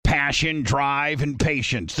Passion, drive, and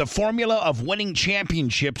patience. The formula of winning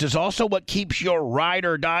championships is also what keeps your ride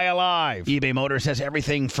or die alive. eBay Motors has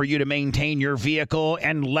everything for you to maintain your vehicle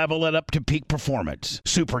and level it up to peak performance.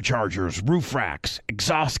 Superchargers, roof racks,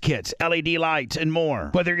 exhaust kits, LED lights, and more.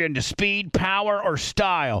 Whether you're into speed, power, or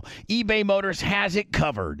style, eBay Motors has it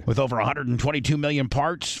covered. With over 122 million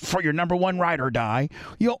parts for your number one ride or die,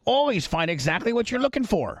 you'll always find exactly what you're looking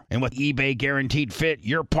for. And with eBay Guaranteed Fit,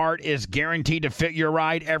 your part is guaranteed to fit your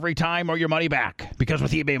ride every time or your money back. Because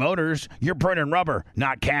with eBay Motors, you're burning rubber,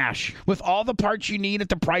 not cash. With all the parts you need at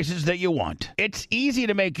the prices that you want. It's easy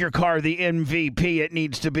to make your car the MVP it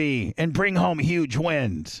needs to be and bring home huge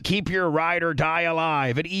wins. Keep your ride or die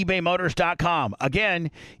alive at ebaymotors.com. Again,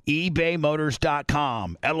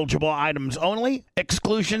 ebaymotors.com. Eligible items only.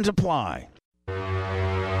 Exclusions apply.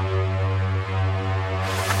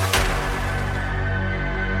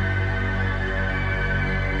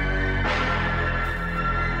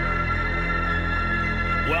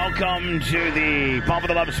 Welcome to the Bubba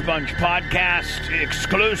the Love Sponge podcast,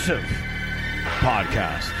 exclusive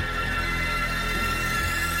podcast.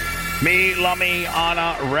 Me, Lummy,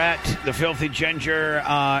 Anna, Rhett, the Filthy Ginger,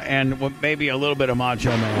 and maybe a little bit of Macho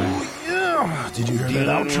Man. Oh, yeah. Did you hear that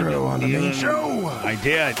outro on the main show? I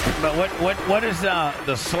did. But what is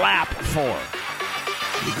the slap for?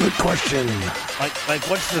 Good question. Like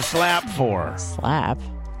what's the slap for? Slap?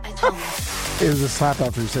 It was a slap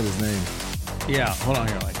after he said his name. Yeah, hold on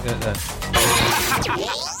here.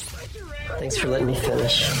 Thanks for letting me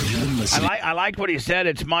finish. I liked what he said.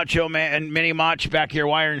 It's Macho Man and Mini Mach back here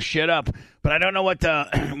wiring shit up. But I don't know what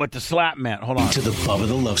the slap meant. Hold on. To the Bubba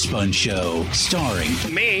the Love Sponge Show, starring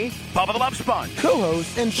me, Bubba the Love Sponge.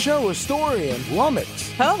 Co-host and show historian,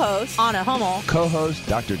 Lummit. Co-host, Anna Hummel. Co-host,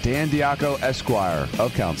 Dr. Dan Diaco, Esquire,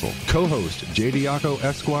 of Council. Co-host, J. Diaco,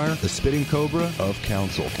 Esquire, the Spitting Cobra, of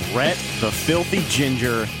Council. Rhett, the Filthy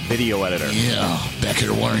Ginger, video editor. Yeah, back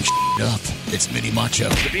here wiring up. It's Mini Macho.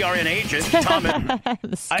 The BRN agent, Tom.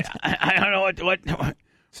 I don't know what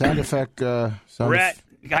Sound effect, Rhett.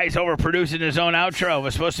 Guy's overproducing his own outro. It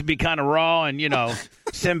was supposed to be kind of raw and,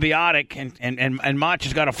 symbiotic, and Mach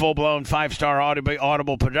has got a full-blown 5-star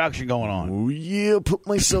audible production going on. Oh, yeah, put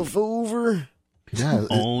myself over. Yeah.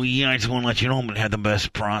 I just want to let you know I'm going to have the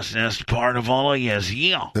best processed part of all of yes,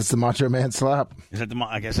 yeah. That's the Macho Man slap. Is that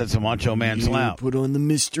I guess that's the Macho Man slap. Put on the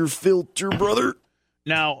Mr. Filter, brother.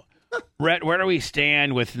 Now, Rhett, where do we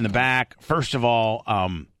stand with in the back? First of all,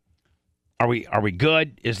 Are we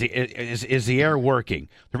good? Is the air working?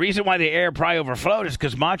 The reason why the air probably overflowed is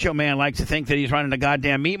because Macho Man likes to think that he's running a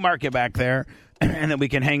goddamn meat market back there, and that we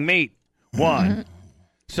can hang meat. One.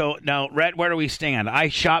 So now, Rhett, where do we stand? I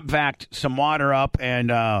shop vacked some water up, and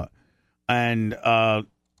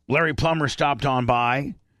Larry Plummer stopped on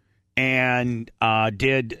by, and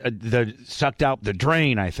sucked out the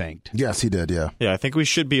drain. I think. Yes, he did. Yeah. Yeah, I think we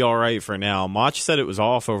should be all right for now. Mach said it was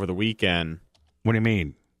off over the weekend. What do you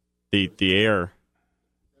mean? The air.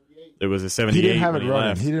 It was at 78. He didn't have it running.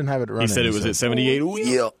 Left. He didn't have it running. He said it was at 78. Ooh,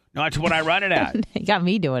 yeah. No, that's what I run it at. You got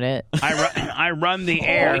me doing it. I run the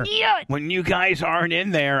air. When you guys aren't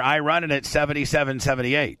in there, I run it at 77,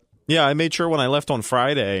 78. Yeah, I made sure when I left on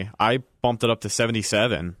Friday, I bumped it up to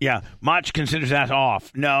 77. Yeah, Mach considers that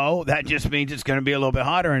off. No, that just means it's going to be a little bit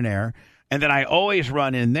hotter in there. And then I always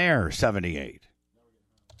run in there 78.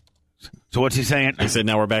 So what's he saying? He said,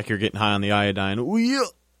 now we're back here getting high on the iodine. Ooh, yeah.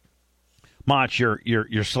 Mach,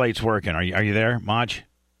 your slate's working. Are you there, Mach?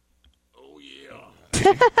 Oh yeah.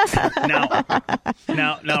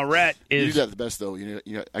 now, Rhett is. You do that the best though.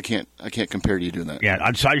 I can't compare to you doing that. Yeah.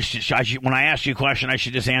 When I ask you a question, I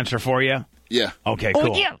should just answer for you. Yeah. Okay.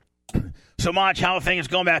 Cool. Oh, yeah. So, Mach, how are things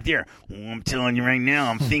going back there? Oh, I'm telling you right now,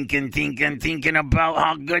 I'm thinking about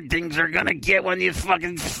how good things are gonna get when these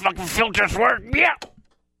fucking filters work. Yeah.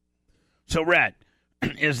 So, Rhett,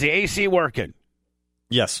 is the AC working?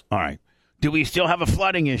 Yes. All right. Do we still have a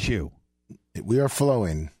flooding issue? We are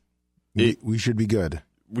flowing. We should be good.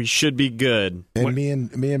 We should be good. And me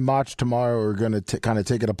and Mach tomorrow are going to kind of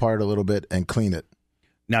take it apart a little bit and clean it.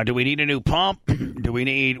 Now, do we need a new pump? Do we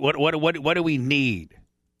need what do we need?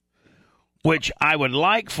 Which I would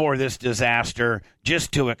like for this disaster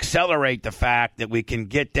just to accelerate the fact that we can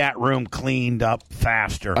get that room cleaned up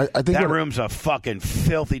faster. I think that room's a fucking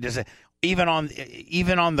filthy disaster. Even on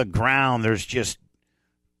the ground, there's just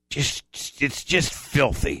it's just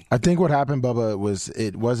filthy. I think what happened, Bubba, was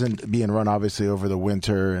it wasn't being run obviously over the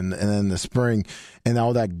winter and then the spring, and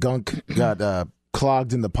all that gunk got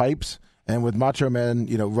clogged in the pipes, And with Macho Man,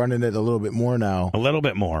 running it a little bit more now. A little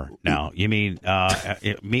bit more now. You mean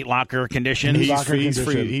meat locker condition?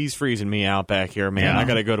 He's freezing me out back here, man. Yeah. I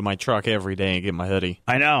got to go to my truck every day and get my hoodie.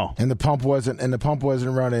 I know. And the pump wasn't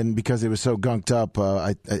running because it was so gunked up.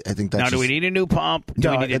 I think that's now. Do we need a new pump?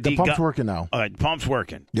 The pump's working now. The pump's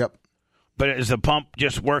working. Yep. But is the pump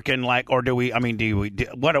just working or do we? I mean,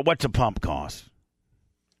 what's a pump cost?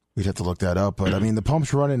 We'd have to look that up, but the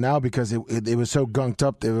pump's running now because it was so gunked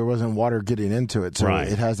up that there wasn't water getting into it, so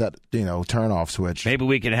it has that turn off switch. Maybe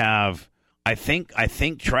we could have. I think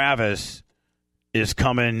Travis is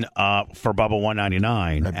coming for Bubba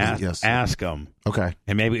 199. Yes. Ask him. Okay.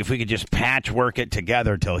 And maybe if we could just patchwork it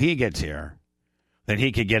together till he gets here, then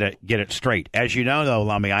he could get it straight. As you know, though,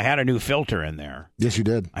 Lummy, I had a new filter in there. Yes, you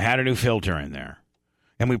did. I had a new filter in there,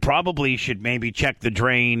 and we probably should maybe check the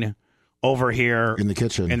drain over here in the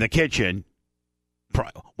kitchen.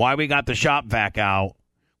 Why we got the shop vac out,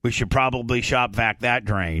 we should probably shop vac that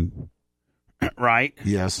drain. Right?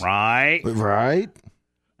 Yes. Right? Right.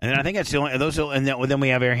 And then I think that's the only those. And then we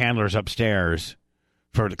have air handlers upstairs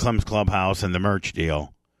for the Clem's Clubhouse and the merch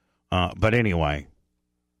deal. But anyway,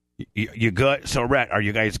 you good? So, Rhett, are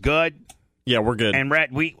you guys good? Yeah, we're good. And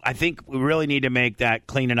Rhett, I think we really need to make that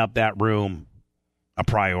cleaning up that room a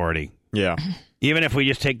priority. Yeah. Even if we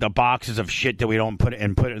just take the boxes of shit that we don't put it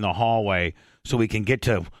in the hallway, so we can get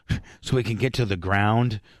to the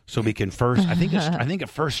ground. So we can first. I think it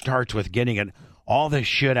first starts with getting all this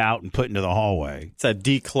shit out and put into the hallway. It's that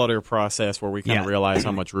declutter process where we kind of realize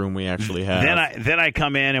how much room we actually have. Then I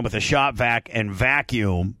come in and with a shop vac and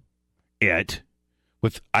vacuum it.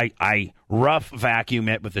 I rough vacuum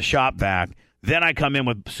it with the shop vac. Then I come in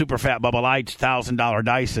with super fat Bubba Lights $1,000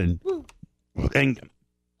 Dyson and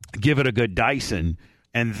give it a good Dyson,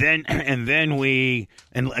 and then we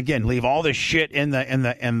again leave all this shit in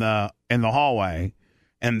the hallway,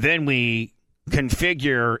 and then we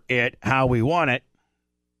configure it how we want it.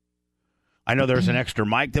 I know there's an extra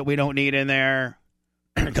mic that we don't need in there,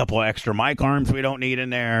 a couple of extra mic arms we don't need in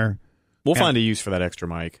there. We'll find a use for that extra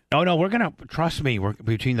mic. Oh no, we're gonna trust me. We're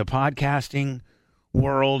between the podcasting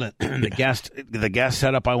world and the guest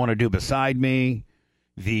setup I want to do beside me.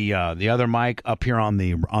 The other mic up here on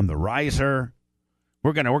the riser,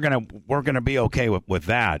 we're gonna be okay with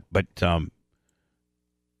that, but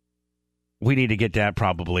we need to get that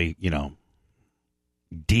probably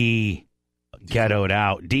de-ghettoed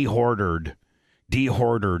out, de-hoardered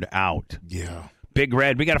out. Yeah. Big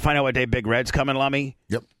Red, we got to find out what day Big Red's coming, Lummy.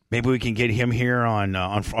 Yep. Maybe we can get him here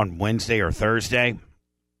on Wednesday or Thursday.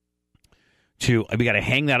 We got to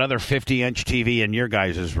hang that other 50-inch TV in your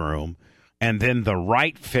guys' room. And then the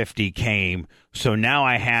right 50 came, so now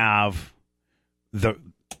I have the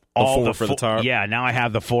 4 for the top. Yeah, now I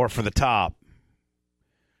have the 4 for the top,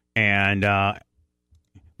 and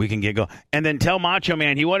we can get going. And then tell Macho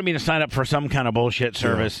Man he wanted me to sign up for some kind of bullshit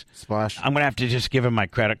service. Yeah. Splash. I'm gonna have to just give him my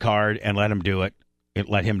credit card and let him do it.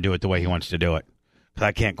 Let him do it the way he wants to do it, because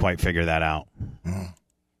I can't quite figure that out. You know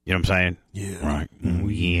what I'm saying? Yeah. Right. Oh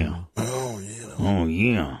yeah. Oh yeah. Oh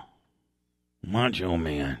yeah. Macho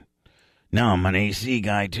Man. Now I'm an AC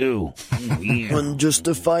guy, too. Yeah.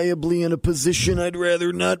 Unjustifiably in a position I'd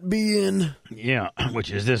rather not be in. Yeah,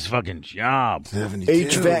 which is this fucking job. 72.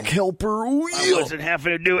 HVAC helper. Ooh, I yeah. wasn't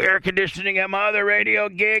having to do air conditioning at my other radio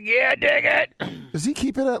gig. Yeah, dig it. Does he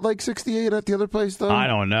keep it at like 68 at the other place, though? I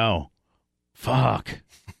don't know. Fuck.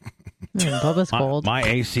 Bubba's cold. My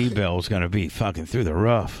AC bill is going to be fucking through the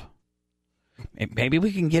roof. Maybe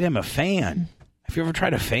we can get him a fan. Have you ever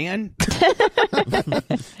tried a fan?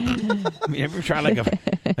 You ever try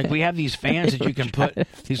like we have these fans that you can put,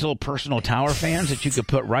 these little personal tower fans that you could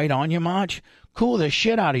put right on you, Mach? Cool the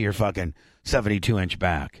shit out of your fucking 72-inch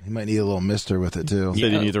back. You might need a little mister with it, too. So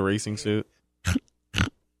you need a racing suit?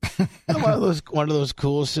 one of those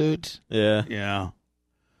cool suits? Yeah. Yeah.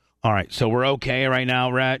 All right, so we're okay right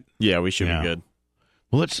now, Rhett? Yeah, we should be good.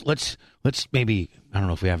 Well, let's maybe, I don't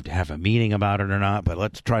know if we have to have a meeting about it or not, but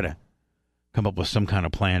let's try to come up with some kind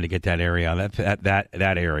of plan to get that area.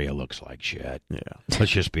 That area looks like shit. Yeah.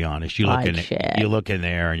 Let's just be honest. You look in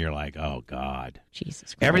there and you're like, oh God.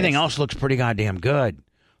 Jesus Christ. Everything else looks pretty goddamn good.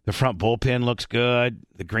 The front bullpen looks good.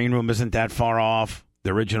 The green room isn't that far off.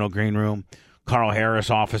 The original green room. Carl Harris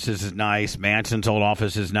offices is nice. Manson's old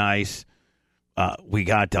office is nice. We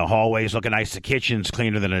got the hallways looking nice. The kitchen's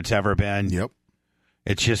cleaner than it's ever been. Yep.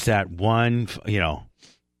 It's just that one,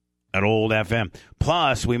 at old FM.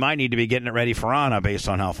 Plus, we might need to be getting it ready for Anna based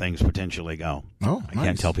on how things potentially go. Oh, I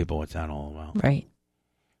can't tell people what's that all about. Right.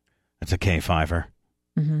 That's a K5er.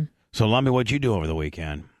 Mm-hmm. So, Lummy, what'd you do over the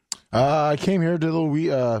weekend? I came here, did a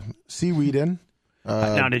little seaweeding.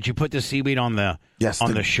 Now, did you put the seaweed on the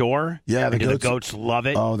the shore? Yeah, the goats love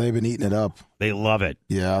it? Oh, they've been eating it up. They love it.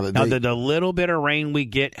 Yeah. Now, did the little bit of rain we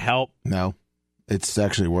get help? No, it's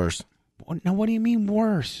actually worse. Now, what do you mean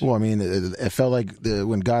worse? Well, I mean, it felt like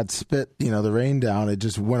when God spit, the rain down, it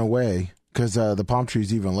just went away because the palm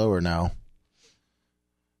tree's even lower now.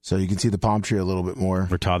 So you can see the palm tree a little bit more.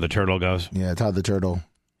 Where Todd the Turtle goes? Yeah, Todd the Turtle.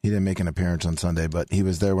 He didn't make an appearance on Sunday, but he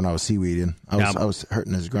was there when I was seaweeding. I was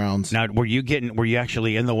hurting his grounds. Now, were you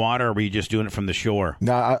actually in the water, or were you just doing it from the shore?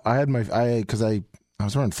 No, I had because I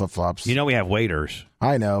was wearing flip-flops. We have waders.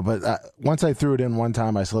 I know, but once I threw it in one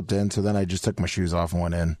time, I slipped in, so then I just took my shoes off and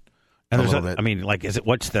went in. And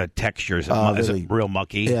what's the texture? Is it real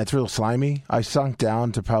mucky? Yeah, it's real slimy. I sunk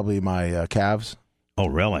down to probably my calves. Oh,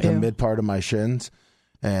 really? The mid part of my shins.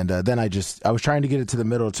 And then I was trying to get it to the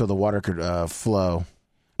middle so the water could flow.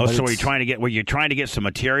 Oh, so were you trying to get some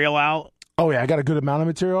material out? Oh, yeah, I got a good amount of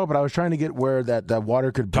material, but I was trying to get where that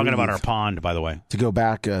water could breathe. Talking about our pond, by the way. To go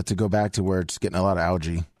back to where it's getting a lot of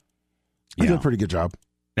algae. I did a pretty good job.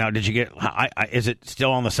 Now, did you get, is it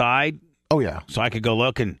still on the side? Oh, yeah. So I could go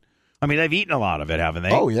look and, they've eaten a lot of it, haven't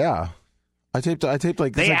they? Oh, yeah. I taped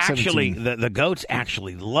like they like actually, the goats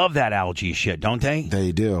actually love that algae shit, don't they?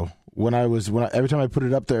 They do. Every time I put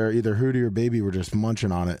it up there, either Hootie or Baby were just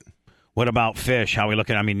munching on it. What about fish? How are we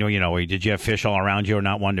looking? Did you have fish all around you or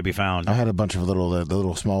not one to be found? I had a bunch of the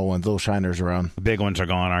little small ones, little shiners around. The big ones are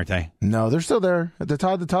gone, aren't they? No, they're still there. The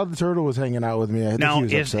Todd the Turtle was hanging out with me. I now,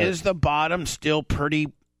 think he was upset. Is the bottom still pretty?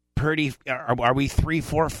 Are we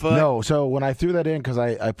 3-4 foot? No. So when I threw that in, because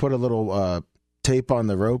I put a little tape on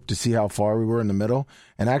the rope to see how far we were in the middle,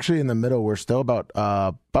 and actually in the middle we're still about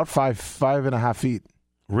 5.5 feet.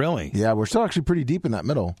 Really? Yeah, we're still actually pretty deep in that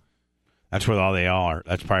middle. That's where all they are.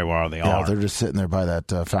 That's probably where all they are. Yeah, they're just sitting there by that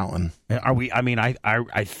fountain. Are we?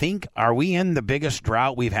 I think, are we in the biggest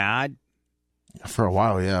drought we've had? For a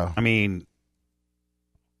while, yeah. I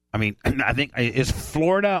think, is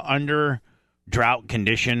Florida under drought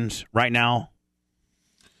conditions right now?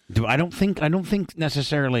 I don't think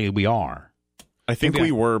necessarily we are. I think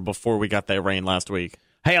we were before we got that rain last week.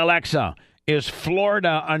 Hey, Alexa, is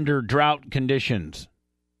Florida under drought conditions?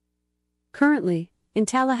 Currently, in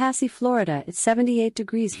Tallahassee, Florida, it's 78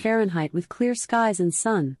 degrees Fahrenheit with clear skies and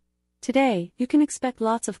sun. Today, you can expect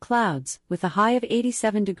lots of clouds, with a high of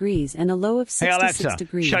 87 degrees and a low of 66 hey, Alexa,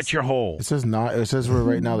 degrees. Shut your hole. It says we're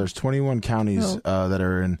right now, there's 21 counties that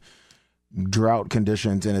are in drought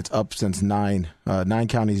conditions, and it's up since 9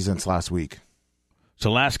 counties since last week. So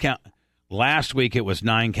last week it was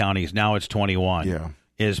 9 counties, now it's 21. Yeah.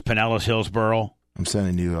 Is Pinellas Hillsborough? I'm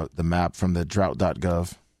sending you the map from the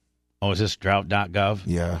drought.gov. Oh, is this drought.gov?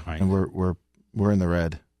 Yeah, right. And we're in the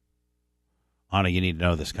red. Anna, you need to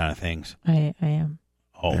know this kind of things. I am.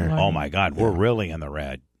 Oh my God, we're really in the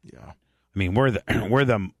red. Yeah. We're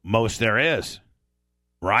the most there is,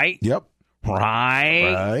 right? Yep.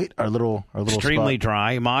 Right. Our little extremely spot.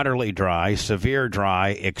 Dry, moderately dry, severe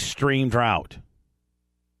dry, extreme drought,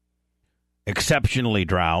 exceptional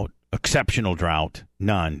drought,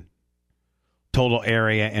 none. Total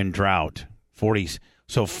area and drought 40s.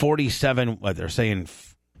 So 47. What they're saying,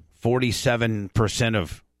 47%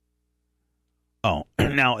 of. Oh,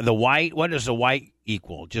 now the white. What does the white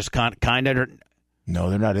equal? Just kind of. No,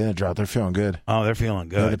 they're not in a drought. They're feeling good. Oh, they're feeling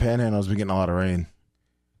good. Yeah, the Panhandle's been getting a lot of rain.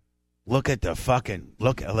 Look at the fucking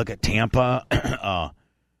look at Tampa,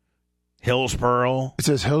 Hillsborough. It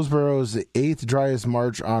says Hillsborough is the 8th driest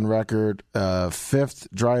March on record, 5th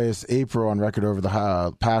driest April on record over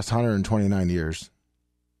the past 129 years.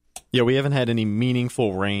 Yeah, we haven't had any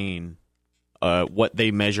meaningful rain. What they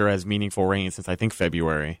measure as meaningful rain since I think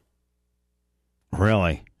February.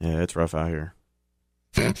 Really? Yeah, it's rough out here.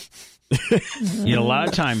 A lot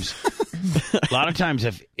of times,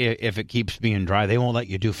 if it keeps being dry, they won't let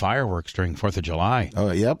you do fireworks during 4th of July.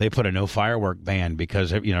 Oh, yep. They put a no firework ban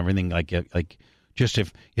because everything like just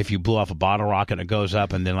if you blew off a bottle rocket and it goes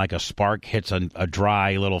up and then like a spark hits a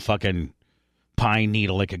dry little fucking pine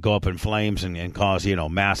needle, it could go up in flames and cause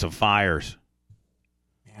massive fires.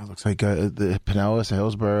 Yeah, it looks like the Pinellas,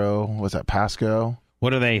 Hillsborough. What's that? Pasco.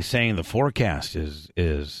 What are they saying? The forecast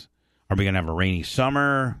is are we going to have a rainy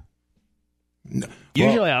summer? No.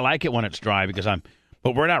 Usually I like it when it's dry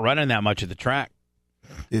but we're not running that much at the track.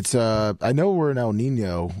 It's I know we're in El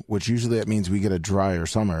Nino, which usually that means we get a drier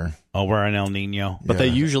summer. Oh, we're in El Nino. But that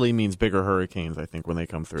usually means bigger hurricanes, I think, when they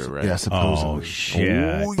come through, right? Yeah, supposedly. Oh,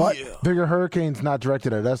 shit. But bigger hurricanes not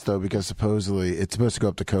directed at us, though, because supposedly it's supposed to go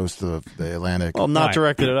up the coast of the Atlantic. Well, not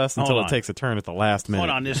directed at us until it takes a turn at the last minute.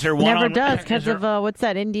 Hold on. Is there one Never does because of, what's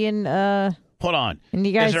that, Indian... Hold on. And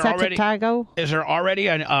you guys such a Tago? Is there already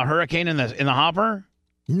a hurricane in the hopper?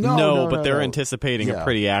 No, but they're no. anticipating a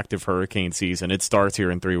pretty active hurricane season. It starts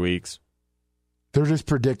here in 3 weeks. They're just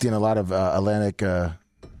predicting a lot of Atlantic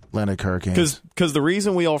hurricanes. Because the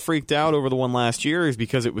reason we all freaked out over the one last year is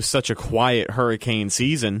because it was such a quiet hurricane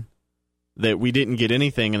season that we didn't get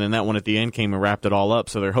anything, and then that one at the end came and wrapped it all up.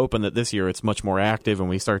 So they're hoping that this year it's much more active and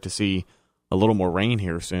we start to see a little more rain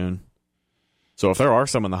here soon. So if there are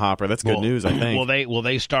some in the hopper, that's good news, I think. Will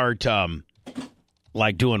they start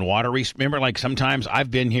like doing water? Remember, like sometimes I've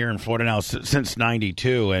been here in Florida now since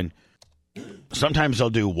 '92, and sometimes they'll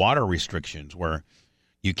do water restrictions where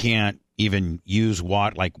you can't even use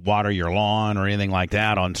water your lawn or anything like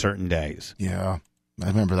that on certain days. Yeah, I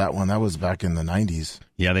remember that one. That was back in the 90s.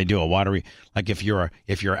 Yeah, they do a water like if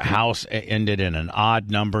your house ended in an odd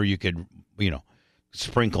number, you could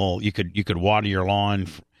sprinkle. You could water your lawn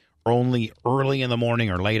only early in the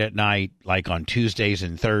morning or late at night, like on Tuesdays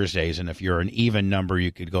and Thursdays. And if you're an even number,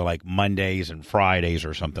 you could go like Mondays and Fridays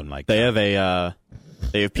or something like that.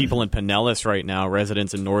 They have people in Pinellas right now.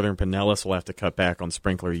 Residents in northern Pinellas will have to cut back on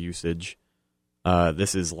sprinkler usage.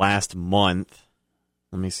 This is last month.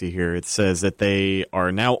 Let me see here. It says that they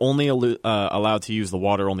are now only allowed to use the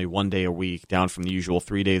water only 1 day a week, down from the usual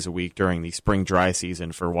 3 days a week during the spring dry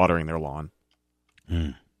season for watering their lawn.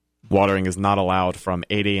 Watering is not allowed from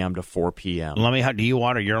 8 a.m. to 4 p.m. Do you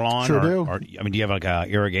water your lawn? Sure do. Do you have like a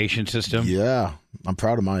irrigation system? Yeah, I'm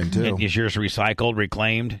proud of mine too. Is yours recycled,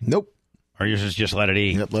 reclaimed? Nope. Or yours is just let it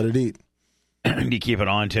eat? Yep, let it eat. Do you keep it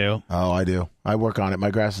on too? Oh, I do. I work on it.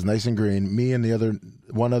 My grass is nice and green. Me and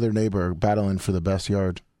one other neighbor are battling for the best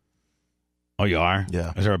yard. Oh, you are?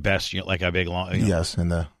 Yeah. Is there a best, like a big lawn? Yes,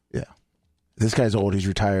 this guy's old. He's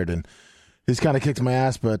retired, and he's kind of kicked my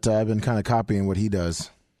ass, but I've been kind of copying what he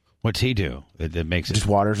does. What's he do that makes it? Just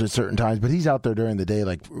waters at certain times, but he's out there during the day,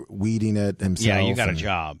 like weeding it himself. Yeah, you got a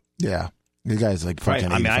job. Yeah. The guy's like fucking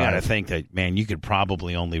 85. I mean, I got to think that, man, you could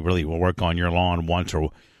probably only really work on your lawn once or,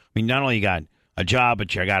 not only you got a job,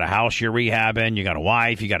 but you got a house you're rehabbing, you got a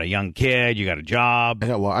wife, you got a young kid, you got a job.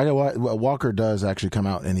 Walker does actually come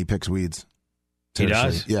out and he picks weeds. Seriously.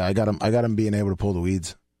 He does? Yeah, I got him being able to pull the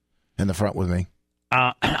weeds in the front with me.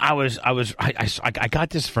 I got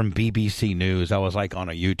this from BBC News. I was like on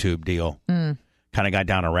a YouTube deal. Kind of got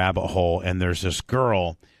down a rabbit hole, and there's this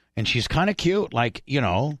girl, and she's kind of cute, like,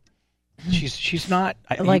 she's not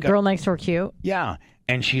Girl Next Door cute. Yeah,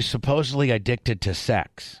 and she's supposedly addicted to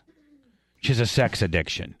sex. She's a sex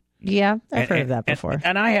addiction. Yeah, I've heard of that before.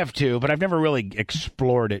 And I have too, but I've never really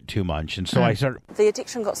explored it too much. And so I started. The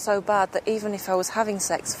addiction got so bad that even if I was having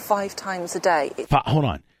sex 5 times a day. Hold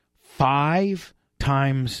on. 5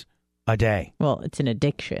 times a day. Well, it's an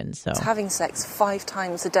addiction, so. Having sex 5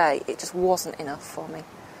 times a day, it just wasn't enough for me.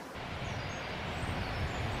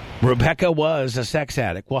 Rebecca was a sex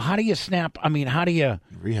addict. Well, how do you snap? I mean, how do you.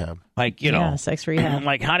 Rehab. Like, sex rehab.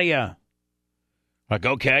 Like, how do you. Like,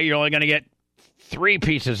 okay, you're only going to get 3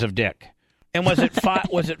 pieces of dick. And was it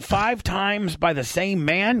 5 times by the same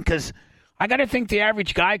man? Because I got to think the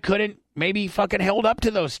average guy couldn't maybe fucking held up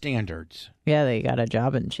to those standards. Yeah, they got a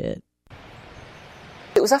job and shit.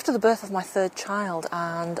 It was after the birth of my 3rd child,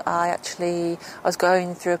 and I was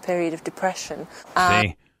going through a period of depression.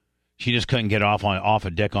 See, she just couldn't get off a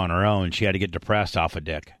dick on her own. She had to get depressed off a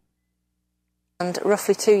dick. And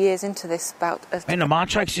roughly 2 years into this bout of... And the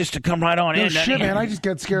Mach likes just to come right on in. Shit, man, I just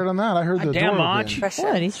got scared on that. I heard the damn door Mach.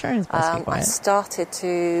 Yeah, he's trying his best to be quiet. I started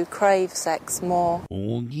to crave sex more.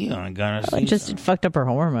 Oh, yeah, I gotta see. Just fucked up her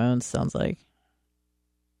hormones, sounds like.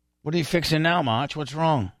 What are you fixing now, Mach? What's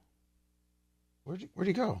wrong? Where'd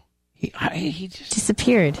he go? He just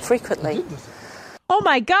disappeared. Frequently. Oh,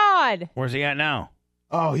 my God. Where's he at now?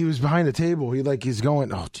 Oh, he was behind the table. He's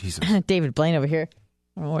going. Oh, Jesus. David Blaine over here.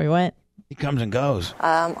 I don't know where he went. He comes and goes.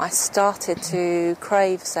 I started to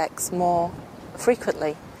crave sex more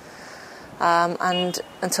frequently, and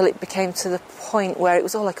until it became to the point where it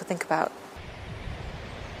was all I could think about.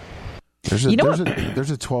 There's a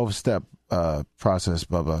 12-step process,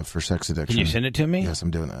 Bubba, for sex addiction. Can you send it to me? Yes,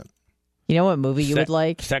 I'm doing that. You know what movie you would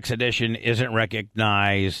like? Sex addiction isn't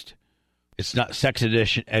recognized. It's not. Sex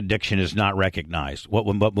addiction is not recognized. What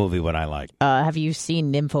movie would I like? Have you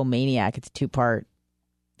seen Nymphomaniac? It's a 2-part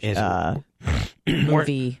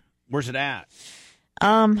movie. Where's it at?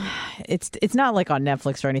 It's not like on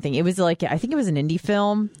Netflix or anything. It was like, I think it was an indie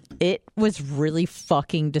film. It was really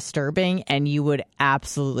fucking disturbing, and you would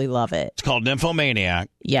absolutely love it. It's called Nymphomaniac.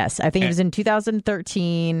 Yes, I think it was in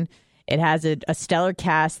 2013. It has a stellar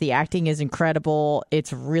cast. The acting is incredible.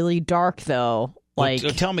 It's really dark though. Like,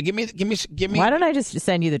 tell me, give me. Why don't I just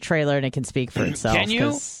send you the trailer and it can speak for itself? Can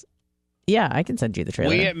you? Yeah, I can send you the trailer.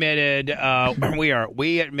 We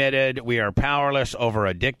admitted we are powerless over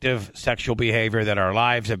addictive sexual behavior, that our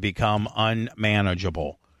lives have become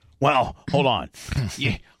unmanageable. Well, hold on.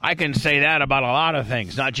 I can say that about a lot of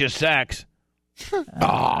things, not just sex.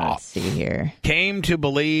 Let's see here. Came to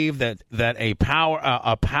believe that a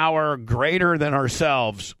power greater than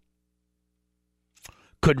ourselves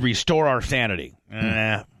could restore our sanity.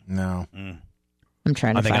 No. I'm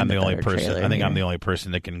trying to I think find I'm the only better person. trailer I think here. I'm the only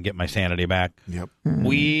person that can get my sanity back. Yep.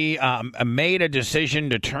 We made a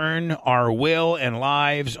decision to turn our will and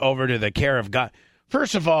lives over to the care of God.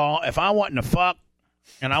 First of all, if I want to fuck,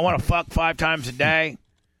 and I want to fuck 5 times a day,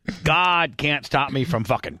 God can't stop me from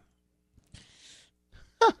fucking.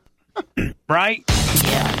 Right?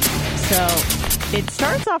 Yeah. So it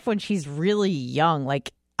starts off when she's really young.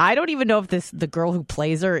 Like, I don't even know if the girl who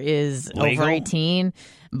plays her is Legal? over 18,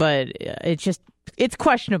 but it's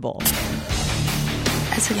questionable.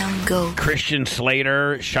 As a young girl, Christian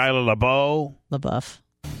Slater, Shia LaBeouf.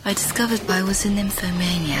 I discovered I was a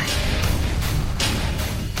nymphomaniac.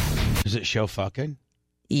 Does it show fucking?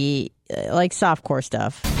 Like softcore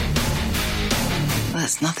stuff. Well,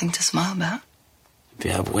 that's nothing to smile about. If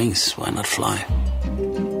you have wings, why not fly?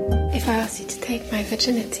 If I asked you to take my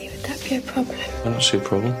virginity, would that be a problem? I don't see a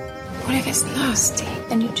problem. What if it's nasty?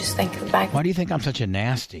 Then you just think the bag. Why do you think I'm such a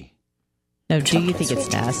nasty? No, do you think it's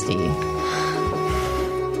nasty?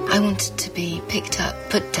 I wanted to be picked up,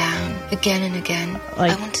 put down, again and again.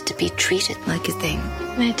 I wanted to be treated like a thing.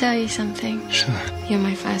 May I tell you something? Sure. You're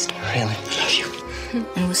my first. Really? I love you.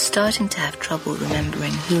 And was starting to have trouble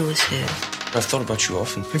remembering who was who. I've thought about you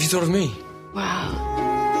often. Have you thought of me? Wow.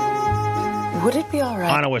 Would it be all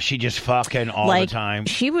right? Anna, was she just fucking all the time?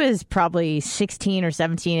 She was probably 16 or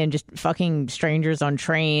 17 and just fucking strangers on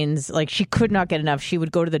trains. Like, she could not get enough. She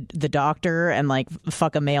would go to the doctor and, like,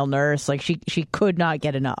 fuck a male nurse. Like, she could not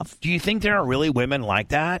get enough. Do you think there are really women like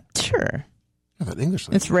that? Sure. Yeah, but English.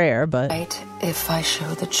 It's rare, but... Right, if I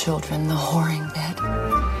show the children the whoring bed.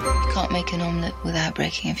 You can't make an omelette without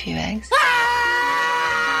breaking a few eggs.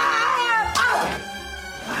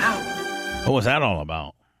 What was that all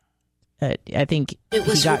about? I think It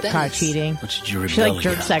was he got rebellious. caught cheating. What did you She rebel like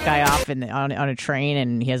jerks against? that guy off on a train,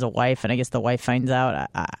 and he has a wife, and I guess the wife finds out.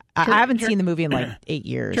 I haven't seen the movie in like 8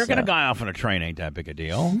 years. Jerking so. a guy off on a train ain't that big a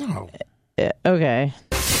deal. No. Okay.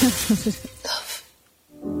 As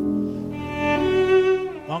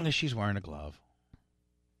long as she's wearing a glove.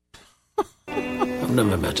 I've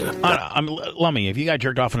never met her. Lummy, if you got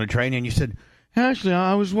jerked off on a train and you said,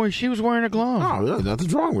 actually, she was wearing a glove. Oh, really?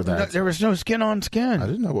 Nothing's wrong with that. There was no skin on skin. I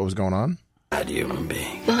didn't know what was going on. Bad human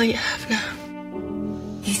being. Well, you have now.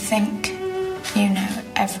 You think you know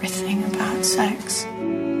everything about sex.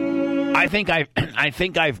 I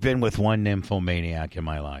think I've been with one nymphomaniac in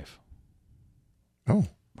my life. Oh.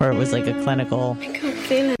 Or it was like a clinical... I can't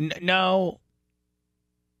feel it. No.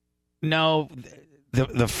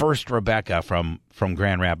 The first Rebecca from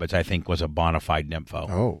Grand Rapids, I think, was a bona fide nympho.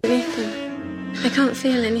 Oh. Anything. I can't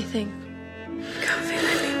feel anything. I can't feel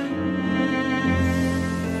anything.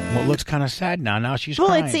 Well, it looks kind of sad now. Now she's Well,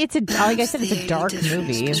 crying. it's a like I said, it's a dark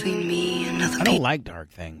movie. Between me and other I don't like dark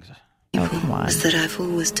things. Oh, come on. is that I've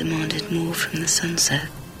always demanded more from the sunset.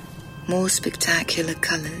 More spectacular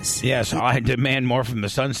colors. Yes, I demand more from the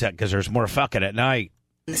sunset because there's more fucking at night.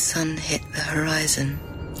 The sun hit the horizon.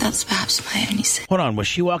 That's perhaps my only sin. Hold on, was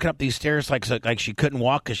she walking up these stairs like she couldn't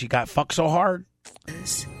walk because she got fucked so hard?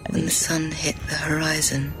 When the sun hit the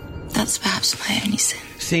horizon. That's perhaps my only sin.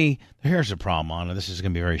 See, here's the problem, Anna. This is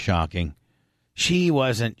going to be very shocking. She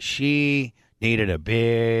needed a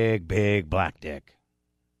big, big black dick.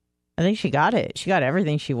 I think she got it. She got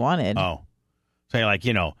everything she wanted. Oh.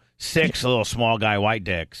 So, 6 little small guy white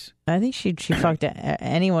dicks. I think she fucked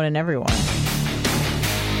anyone and everyone.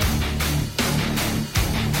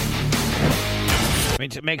 I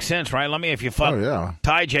mean, it makes sense, right? If you fuck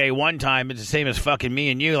Ty J one time, it's the same as fucking me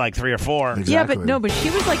and you, like 3 or 4. Exactly. Yeah, but she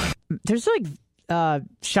was like, there's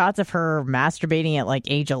shots of her masturbating at like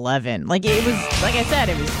age 11. Like, it was, like I said,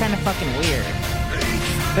 it was kind of fucking weird.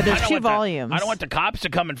 But there's 2 volumes. I don't want the cops to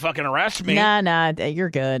come and fucking arrest me. Nah, you're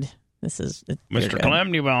good. This is Mr.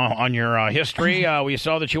 Clem, on your history, we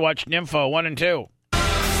saw that you watched Nympho 1 and 2.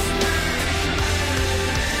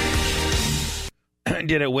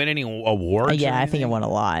 Did it win any awards? Yeah, I think it won a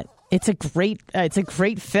lot. It's a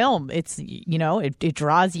great film. It's it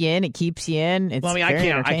draws you in, it keeps you in. It's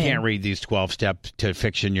I can't read these 12 steps to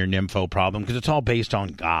fixing your nympho problem because it's all based on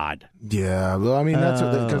God. Yeah, well, I mean that's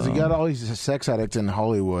because you got all these sex addicts in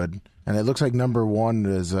Hollywood, and it looks like number one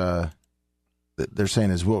is they're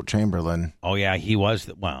saying is Wilt Chamberlain. Oh, yeah, he was.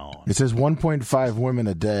 Well, it says 1.5 women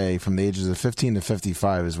a day from the ages of 15 to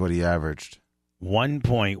 55 is what he averaged.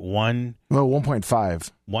 1.1. Well,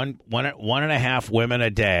 1.5. One and a half women a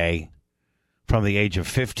day from the age of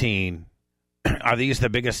 15. Are these the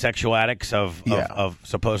biggest sexual addicts of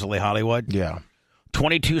supposedly Hollywood? Yeah.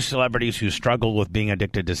 22 celebrities who struggle with being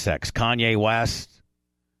addicted to sex. Kanye West.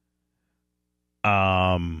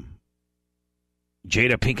 Jada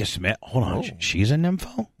Pinkett Smith. Hold on. She's a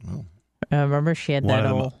nympho? Oh. Remember, she had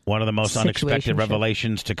that one of the most unexpected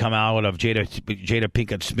revelations to come out of Jada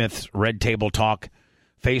Pinkett Smith's Red Table Talk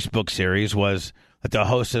Facebook series was that the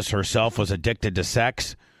hostess herself was addicted to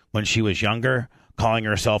sex when she was younger, calling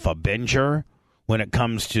herself a binger when it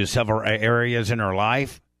comes to several areas in her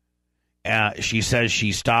life. She says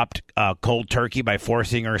she stopped cold turkey by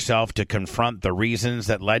forcing herself to confront the reasons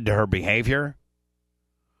that led to her behavior.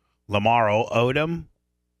 Lamar Odom,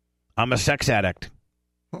 I'm a sex addict.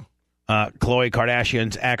 Khloe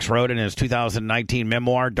Kardashian's ex wrote in his 2019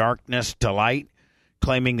 memoir, Darkness to Light,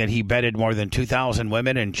 claiming that he bedded more than 2,000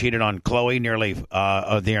 women and cheated on Khloe nearly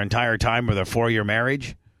the entire time of their 4-year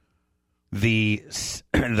marriage. The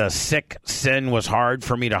sick sin was hard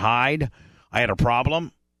for me to hide. I had a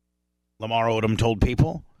problem, Lamar Odom told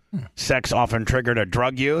People. Sex often triggered a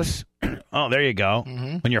drug use. Oh, there you go.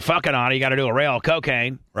 Mm-hmm. When you're fucking on it, you got to do a rail of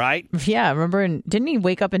cocaine, right? Yeah, remember? Didn't he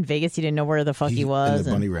wake up in Vegas? He didn't know where the fuck he was. In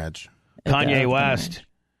the Bunny Ranch. Kanye West,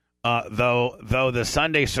 though the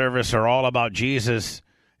Sunday service are all about Jesus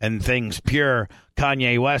and things pure,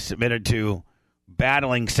 Kanye West admitted to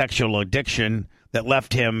battling sexual addiction that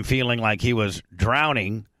left him feeling like he was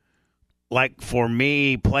drowning. Like for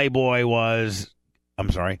me, Playboy was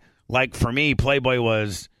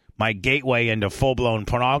my gateway into full-blown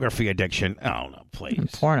pornography addiction. Oh, no,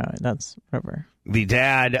 please. Porno, that's whatever. The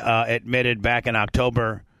dad admitted back in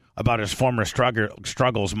October about his former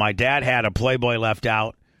struggles. My dad had a Playboy left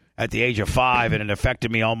out at the age of 5, and it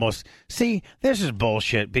affected me almost. See, this is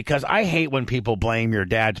bullshit, because I hate when people blame your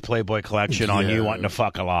dad's Playboy collection on you wanting to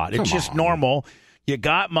fuck a lot. It's just normal. You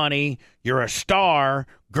got money. You're a star.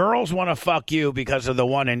 Girls want to fuck you because of the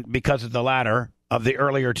one and because of the latter of the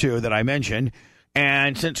earlier two that I mentioned.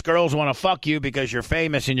 And since girls want to fuck you because you're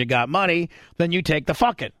famous and you got money, then you take the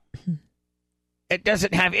fucking. It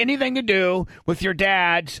doesn't have anything to do with your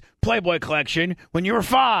dad's Playboy collection when you were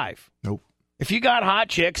 5. Nope. If you got hot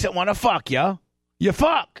chicks that want to fuck you, you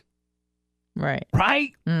fuck. Right.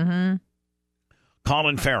 Right? Mm-hmm.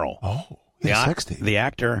 Colin Farrell. Oh, sex tape. The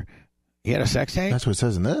actor, he had a sex tape? That's what it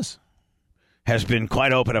says in this. Has been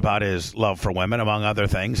quite open about his love for women, among other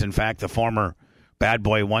things. In fact, the former bad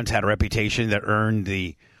boy once had a reputation that earned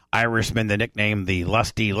the Irishman the nickname the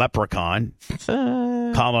Lusty Leprechaun.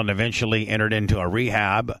 Colin eventually entered into a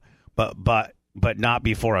rehab, but not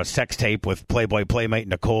before a sex tape with Playboy playmate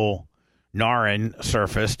Nicole Narin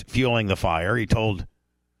surfaced, fueling the fire. He told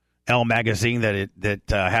Elle magazine that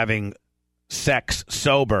having sex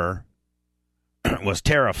sober was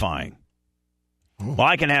terrifying. Ooh. Well,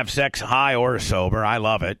 I can have sex high or sober. I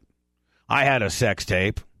love it. I had a sex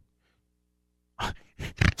tape. I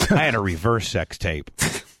had a reverse sex tape.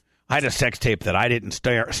 I had a sex tape that I didn't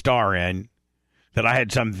star in, that I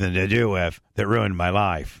had something to do with, that ruined my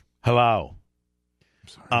life. Hello.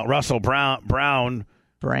 Russell Brand,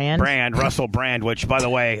 Russell Brand, which, by the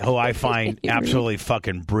way, who I find absolutely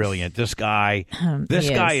fucking brilliant. This guy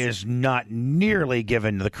is not nearly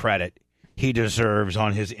given the credit he deserves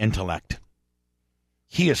on his intellect.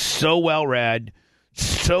 He is so well-read,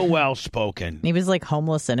 so well-spoken. He was like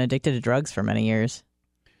homeless and addicted to drugs for many years.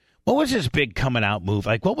 What was his big coming out move?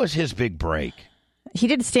 Like, what was his big break? He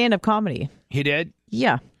did stand-up comedy. He did?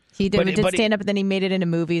 Yeah. He did stand-up, and then he made it into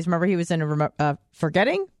movies. Remember, he was in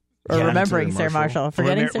Forgetting? Or Remembering Sarah Marshall.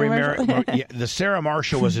 Forgetting Sarah Marshall? The Sarah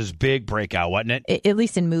Marshall was his big breakout, wasn't it? At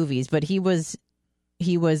least in movies, but he was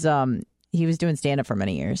doing stand-up for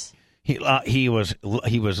many years. He was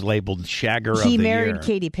labeled Shagger of the Year. He married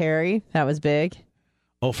Katy Perry. That was big.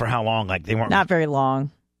 Oh, for how long? Like, they weren't... Not very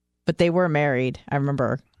long, but they were married, I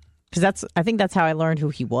remember. Because I think that's how I learned who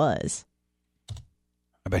he was.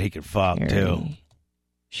 I bet he could fuck, too.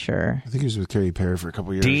 Sure. I think he was with Katy Perry for a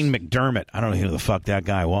couple years. Dean McDermott. I don't know who the fuck that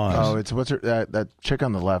guy was. Oh, it's what's her that chick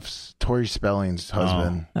on the left's Tori Spelling's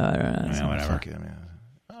husband. Oh, I don't know. Yeah, whatever. Fuck him,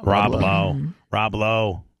 yeah. Rob Lowe. Rob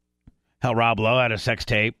Lowe. Hell, Rob Lowe had a sex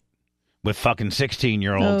tape with fucking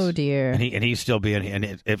 16-year-olds. Oh, dear. And he's still being,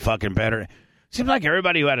 and it fucking better. Seems like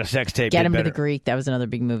everybody who had a sex tape Get Him better. to the Greek. That was another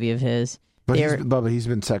big movie of his. But he's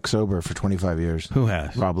been sex sober for 25 years. Who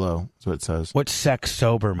has? Rob Lowe. That's what it says. What's sex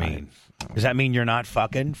sober mean? Does that mean you're not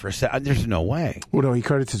fucking for there's no way. Well, no, he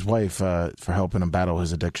credits his wife for helping him battle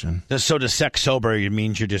his addiction. So to sex sober, it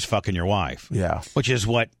means you're just fucking your wife. Yeah. Which is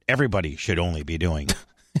what everybody should only be doing.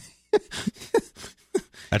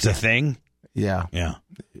 That's a thing? Yeah. Yeah.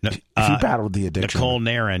 If you battled the addiction. Nicole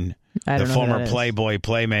Nairn, the former Playboy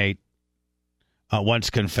playmate, once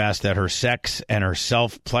confessed that her sex and her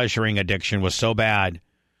self-pleasuring addiction was so bad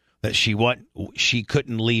that she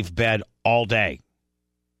couldn't leave bed all day.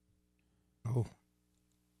 Oh.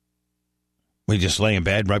 We just lay in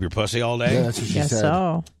bed, rub your pussy all day? Yeah, that's what she said.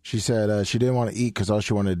 So. She said she didn't want to eat because all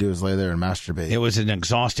she wanted to do was lay there and masturbate. It was an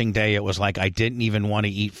exhausting day. It was like I didn't even want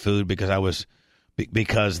to eat food because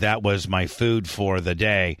that was my food for the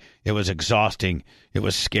day. It was exhausting. It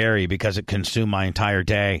was scary because it consumed my entire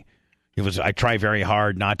day. I try very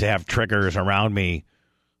hard not to have triggers around me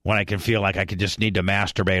when I can feel like I could just need to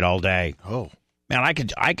masturbate all day. Oh. Man,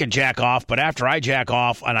 I could jack off, but after I jack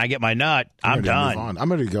off and I get my nut, I'm done. I'm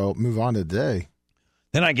going to move on today.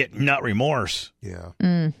 Then I get nut remorse. Yeah.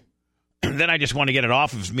 Mm. Then I just want to get it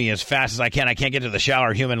off of me as fast as I can. I can't get to the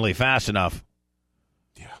shower humanly fast enough.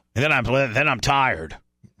 Yeah. And then I'm tired.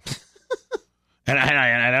 and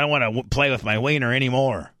I don't want to play with my wiener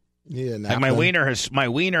anymore. Yeah. Like my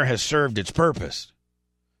wiener has served its purpose.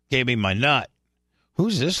 Gave me my nut.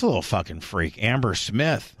 Who's this little fucking freak? Amber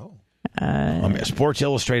Smith. Oh. A Sports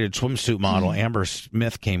Illustrated swimsuit model, Amber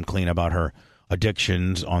Smith came clean about her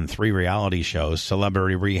addictions on 3 reality shows,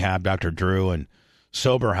 Celebrity Rehab, Dr. Drew, and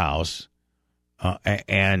Sober House,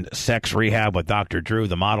 and Sex Rehab with Dr. Drew.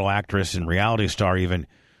 The model, actress, and reality star even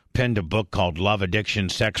penned a book called Love, Addiction,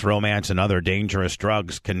 Sex, Romance, and Other Dangerous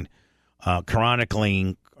Drugs,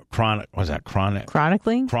 chronicling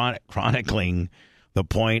the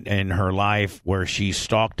point in her life where she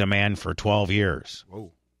stalked a man for 12 years.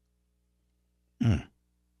 Whoa.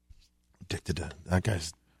 Addicted to that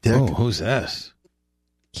guy's dick. Oh, who's this?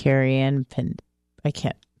 Carrie Ann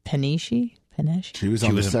Panishi? She was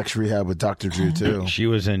on the Sex Rehab with Dr. Drew, too. She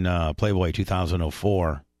was in Playboy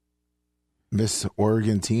 2004. Miss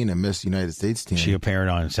Oregon teen and Miss United States teen. She appeared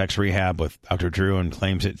on Sex Rehab with Dr. Drew and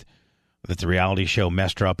claims that the reality show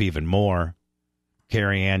messed her up even more.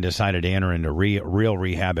 Carrie Ann decided to enter into real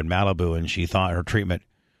rehab in Malibu, and she thought her treatment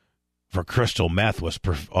for crystal meth was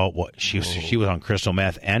she was on crystal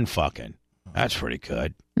meth and fucking. That's pretty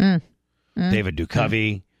good. David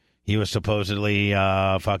Duchovny, he was supposedly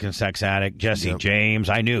fucking sex addict. Jesse James,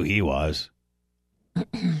 I knew he was.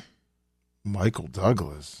 Michael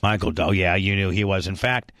Douglas. Yeah, you knew he was. In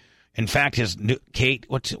fact, his Kate,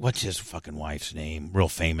 what's his fucking wife's name? Real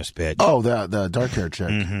famous bitch. Oh, the dark hair chick.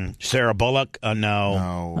 Mm-hmm. Sarah Bullock.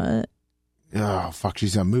 No. What? Oh, fuck,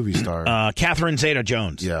 she's a movie star. Catherine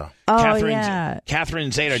Zeta-Jones. Yeah.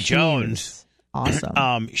 Catherine Zeta-Jones.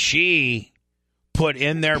 Awesome. She put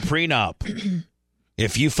in their prenup,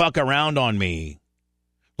 if you fuck around on me,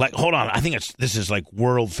 like, hold on, I think this is like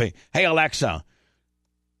world famous. Hey, Alexa,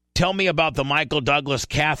 tell me about the Michael Douglas,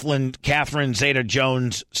 Catherine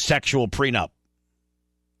Zeta-Jones sexual prenup.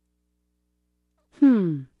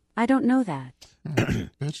 I don't know that.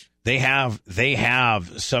 Bitch. They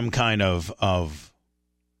have some kind of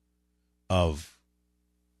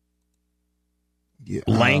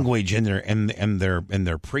language in their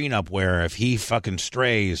prenup where if he fucking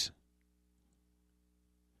strays,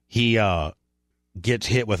 he gets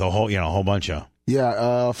hit with a whole bunch of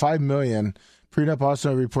 $5 million. Prenup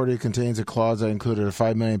also reported contains a clause that included a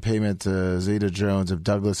 $5 million payment to Zeta-Jones if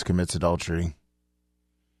Douglas commits adultery.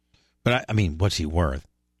 But I mean, what's he worth?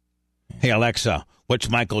 Hey, Alexa, what's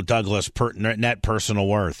Michael Douglas' net personal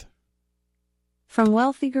worth? From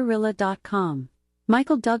wealthygorilla.com,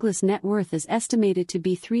 Michael Douglas' net worth is estimated to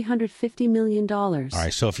be $350 million. All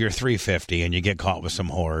right, so if you're 350 and you get caught with some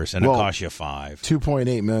whores and it costs you $5.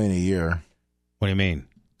 $2.8 million a year. What do you mean?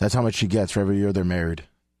 That's how much she gets for every year they're married.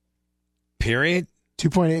 Period?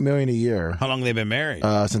 $2.8 million a year. How long have they been married?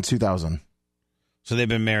 Since 2000. So they've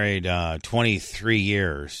been married 23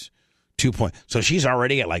 years. So she's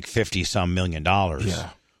already at like $50-some million. Yeah.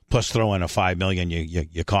 Plus throw in a $5 million.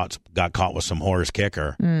 You got caught with some whores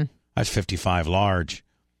kicker. That's 55 large.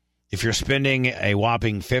 If you're spending a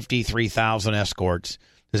whopping 53,000 escorts,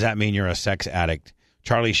 does that mean you're a sex addict?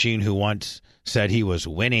 Charlie Sheen, who once said he was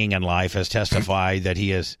winning in life, has testified that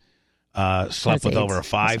he has slept with over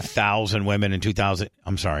 5,000 women in 2000.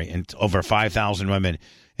 I'm sorry, over 5,000 women.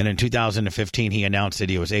 And in 2015, he announced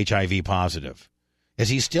that he was HIV positive. Is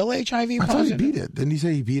he still HIV positive? I thought he beat it. Didn't he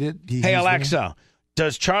say he beat it? Hey, Alexa,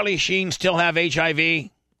 does Charlie Sheen still have HIV?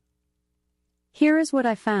 Here is what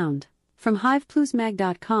I found. From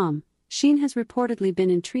HivePlusMag.com, Sheen has reportedly been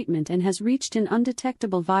in treatment and has reached an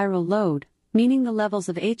undetectable viral load, meaning the levels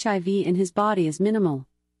of HIV in his body is minimal.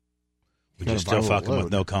 Would you still fuck him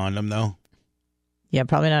with no condom, though? Yeah,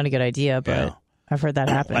 probably not a good idea, but I've heard that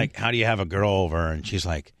happen. Like, how do you have a girl over and she's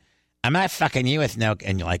like, I'm not fucking you with no...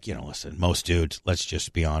 And you're like, listen, most dudes, let's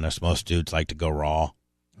just be honest, most dudes like to go raw.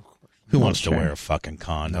 Who wants to wear a fucking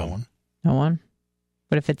condom? No one?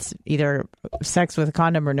 But if it's either sex with a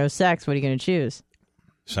condom or no sex, what are you going to choose?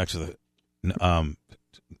 Sex with I'm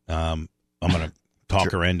going to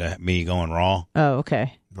talk her into me going raw. Oh,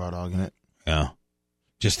 okay. Raw dogging it. Yeah.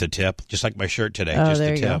 Just the tip. Just like my shirt today. Oh, just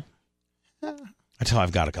there the you tip. go. That's how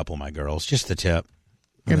I've got a couple of my girls. Just the tip.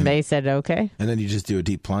 And they said okay. And then you just do a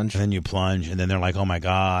deep plunge. And then you plunge, and then they're like, oh, my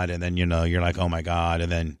God. And then, you're like, oh, my God.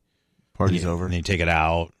 And then... Party's over. And then you take it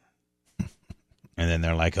out. And then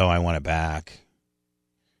they're like, oh, I want it back.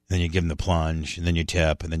 And then you give them the plunge, and then you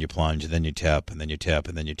tip, and then you plunge, and then you tip, and then you tip,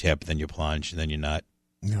 and then you tip, and then you plunge, and then you nut.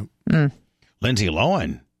 Yep. Lindsay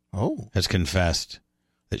Lohan has confessed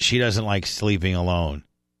that she doesn't like sleeping alone.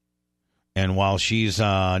 And while she's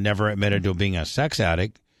never admitted to being a sex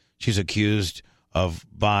addict, she's accused of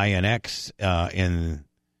by an ex in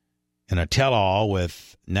a tell-all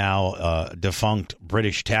with now defunct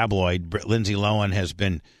British tabloid. Lindsay Lohan has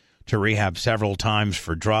been to rehab several times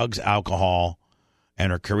for drugs, alcohol,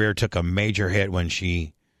 and her career took a major hit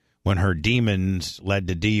when her demons led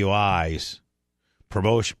to DUIs,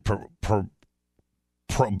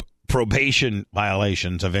 probation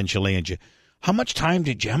violations eventually. And how much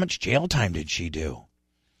jail time did she do?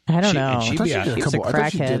 I don't know. I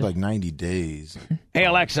thought she did like 90 days. Hey,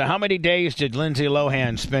 Alexa, how many days did Lindsay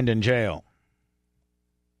Lohan spend in jail?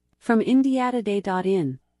 From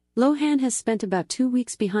IndianaToday.in, Lohan has spent about 2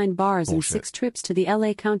 weeks behind bars and 6 trips to the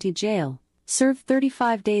L.A. County Jail, served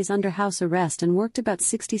 35 days under house arrest, and worked about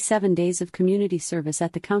 67 days of community service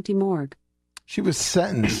at the county morgue. She was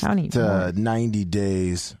sentenced to 90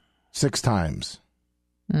 days 6 times.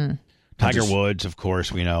 Tiger Woods, of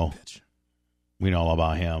course, we know. We know all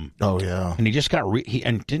about him. Oh, yeah. And he just got...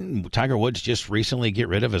 and didn't Tiger Woods just recently get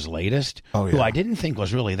rid of his latest? Oh, yeah. Who I didn't think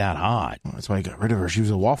was really that hot. Well, that's why he got rid of her. She was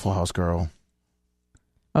a Waffle House girl.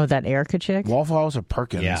 Oh, that Erica chick? Waffle House or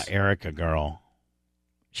Perkins? Yeah, Erica girl.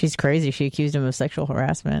 She's crazy. She accused him of sexual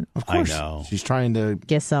harassment. Of course. I know. She's trying to...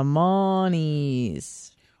 Get some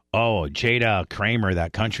monies. Oh, Jada Kramer,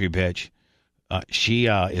 that country bitch. She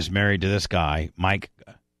is married to this guy, Mike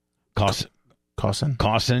Cosson,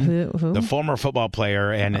 Who? The former football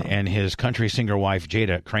player and his country singer wife,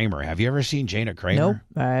 Jada Kramer. Have you ever seen Jada Kramer? Nope.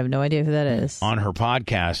 I have no idea who that is. On her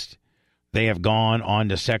podcast, they have gone on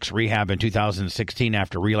to sex rehab in 2016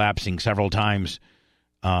 after relapsing several times.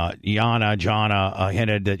 Jana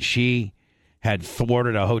hinted that she had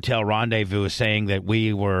thwarted a hotel rendezvous, saying that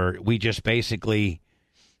we're just basically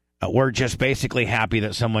happy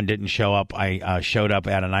that someone didn't show up. I showed up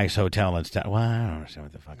at a nice hotel instead. Well, I don't understand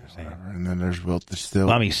what the fuck I'm saying. And then there's still...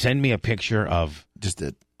 Let me send me a picture of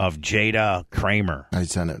Jada Kramer. I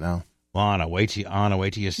send it now. Well, Anna, wait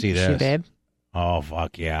till you see this. She, babe? Oh,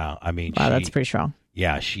 fuck yeah. I mean, wow, that's pretty strong.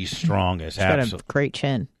 Yeah, she's strong as she's got a great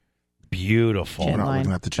chin. Beautiful. Chin line,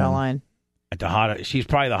 looking at the chin line. At the hottest, she's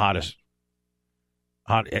probably the hottest.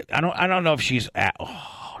 I don't know if she's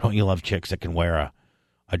don't you love chicks that can wear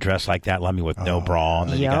a dress like that, let me with no bra,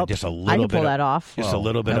 and then you got just a little bit. I can pull that off. Just a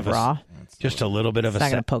little bit of bra. Just a little bit of it's not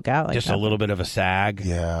going to poke out like just that. a little bit of a sag.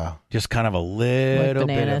 Yeah. Just kind of a little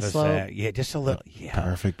bit of a slope. sag. Yeah, just a little. Yeah.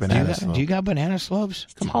 Perfect banana slope. Do you got banana slopes?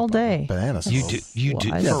 All day. Banana slope. You do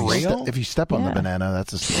Yeah, for real? If you step on the banana,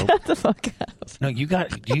 that's a slope. Shut the fuck up. No, do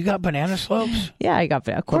you got banana slopes? Yeah, I got.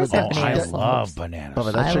 Of course, I have banana slopes. I love banana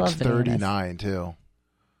slopes. But that chick's 39 too.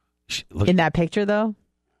 In that picture, though.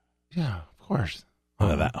 Yeah, of course.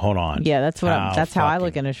 Look at that. Hold on. Yeah, that's what. That's how I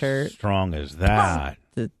look in a shirt. Strong as that.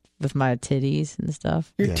 With my titties and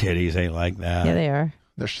stuff. Your titties ain't like that. Yeah, they are.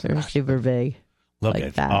 They're super big. Look like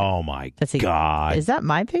at that. Oh my God! Is that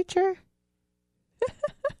my picture?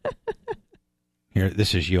 Here,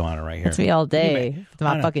 this is you on it right here. That's me all day. With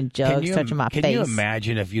my fucking jugs touching my face. Can you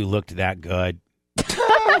imagine if you looked that good?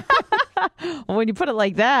 Well, when you put it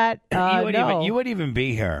like that, no. You wouldn't even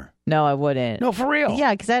be here. No, I wouldn't. No, for real.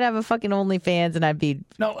 Yeah, because I'd have a fucking OnlyFans and I'd be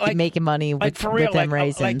making money with them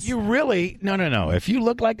raisins. Like you really? No. If you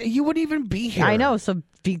look like that, you wouldn't even be here. I know. So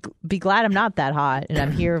be glad I'm not that hot and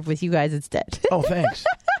I'm here with you guys instead. Oh, thanks.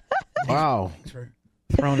 Wow. Thanks for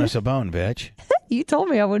throwing us a bone, bitch. You told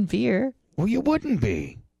me I wouldn't be here. Well, you wouldn't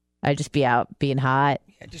be. I'd just be out being hot.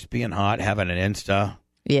 Yeah, just being hot, having an Insta.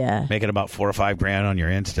 Yeah. Making about $4 or $5 grand on your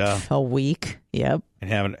Insta. A week. Yep.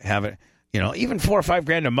 And having even $4 or $5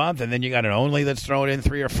 grand a month, and then you got an Only that's thrown in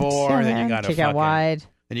 3 or 4, and then you got check out wide.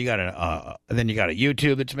 Then you got a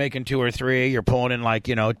YouTube that's making 2 or 3. You're pulling in like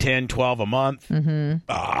 10, 12 a month.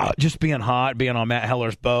 Mm-hmm. Just being hot, being on Matt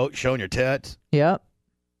Heller's boat, showing your tits. Yep,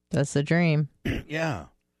 that's the dream. Yeah,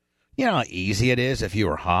 you know how easy it is if you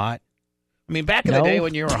were hot. I mean, back in the day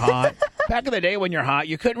when you were hot,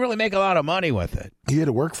 you couldn't really make a lot of money with it. You had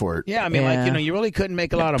to work for it. Yeah, I mean, you really couldn't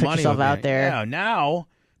make a lot of money yourself with out it. there. Yeah, now,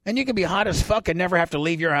 and you can be hot as fuck and never have to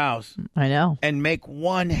leave your house. I know. And make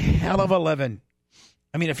one hell of a living.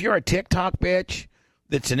 I mean, if you're a TikTok bitch,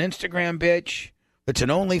 that's an Instagram bitch, that's an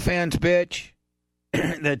OnlyFans bitch,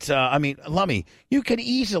 that's, Lummy, you could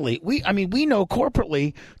easily, we know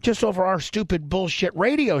corporately, just over our stupid bullshit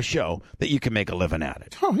radio show, that you can make a living at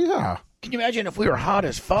it. Oh, yeah. Can you imagine if we were hot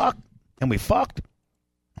as fuck and we fucked?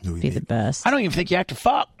 Be the best. I don't even think you have to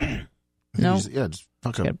fuck. No. Just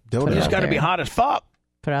fuck up. You just got to be hot as fuck.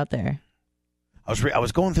 Put out there. I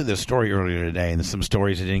was going through this story earlier today, and there's some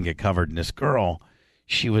stories that didn't get covered. And this girl,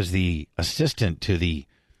 she was the assistant to the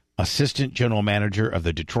assistant general manager of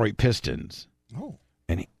the Detroit Pistons. Oh.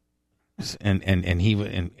 And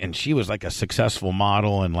she was like a successful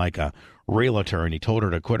model and like a realtor, and he told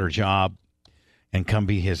her to quit her job and come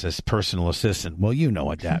be his personal assistant. Well, you know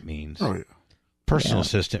what that means. Oh, yeah. Personal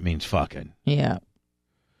assistant means fucking. Yeah.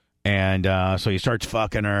 And so he starts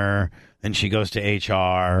fucking her, and she goes to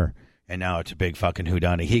HR, and now it's a big fucking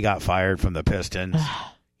whodunit. He got fired from the Pistons.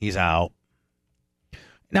 He's out.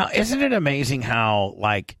 Now, isn't it amazing how,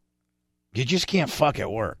 like, you just can't fuck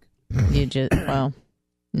at work?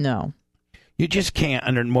 No. You just can't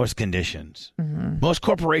under most conditions. Mm-hmm. Most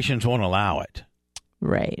corporations won't allow it.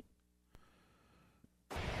 Right.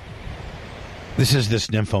 This is this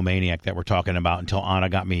nymphomaniac that we're talking about until Anna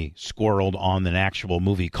got me squirreled on an actual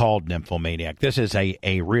movie called Nymphomaniac. This is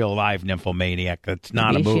a real live nymphomaniac. That's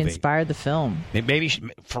not a movie. She inspired the film. Maybe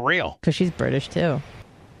for real. Because she's British, too.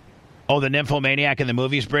 Oh, the nymphomaniac in the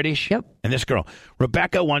movie's British? Yep. And this girl,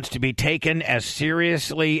 Rebecca, wants to be taken as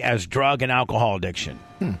seriously as drug and alcohol addiction.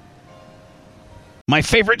 My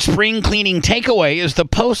favorite spring cleaning takeaway is the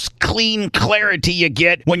post-clean clarity you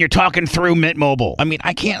get when you're talking through Mint Mobile. I mean,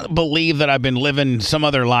 I can't believe that I've been living some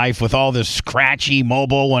other life with all this scratchy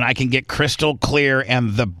mobile when I can get crystal clear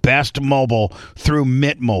and the best mobile through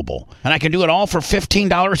Mint Mobile. And I can do it all for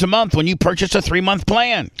 $15 a month when you purchase a 3-month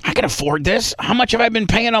plan. I can afford this. How much have I been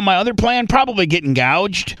paying on my other plan? Probably getting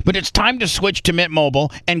gouged. But it's time to switch to Mint Mobile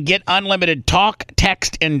and get unlimited talk,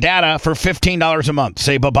 text, and data for $15 a month.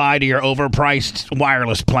 Say bye-bye to your overpriced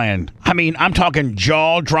wireless plan. I mean, I'm talking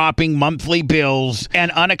jaw-dropping monthly bills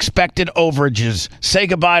and unexpected overages. Say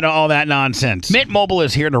goodbye to all that nonsense. Mint Mobile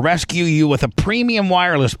is here to rescue you with a premium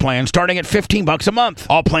wireless plan starting at $15 a month.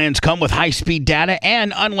 All plans come with high-speed data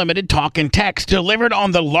and unlimited talk and text delivered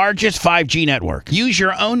on the largest 5G network. Use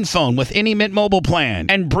your own phone with any Mint Mobile plan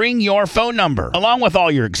and bring your phone number along with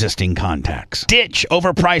all your existing contacts. Ditch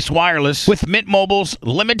overpriced wireless with Mint Mobile's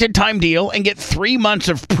limited time deal and get 3 months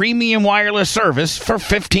of premium wireless service for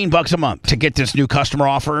 $15 a month. To get this new customer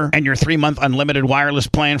offer and your 3-month unlimited wireless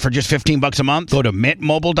plan for just $15 a month, go to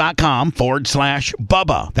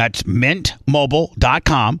mintmobile.com/Bubba. That's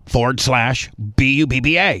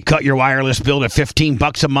mintmobile.com/BUBBA. Cut your wireless bill to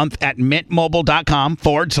 $15 a month at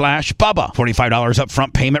mintmobile.com/Bubba. $45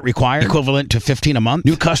 upfront payment required, equivalent to $15 a month.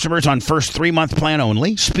 New customers on first 3-month plan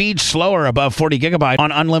only. Speed slower above 40 gigabyte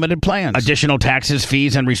on unlimited plans. Additional taxes,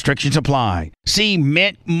 fees, and restrictions apply. See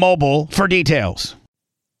Mint Mobile for details.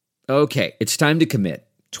 Okay, it's time to commit.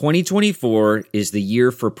 2024 is the year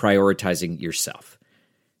for prioritizing yourself.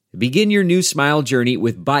 Begin your new smile journey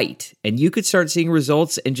with Byte, and you could start seeing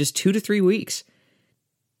results in just 2 to 3 weeks.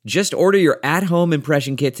 Just order your at-home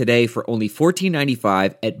impression kit today for only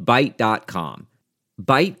 $14.95 at Byte.com.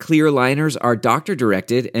 Byte clear liners are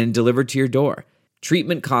doctor-directed and delivered to your door.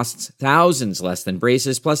 Treatment costs thousands less than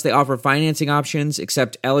braces, plus they offer financing options,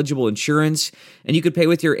 accept eligible insurance, and you could pay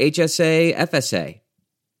with your HSA, FSA.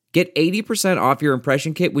 Get 80% off your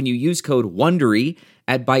impression kit when you use code WONDERY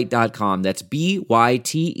at Byte.com. That's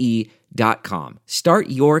BYTE.com. Start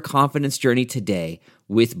your confidence journey today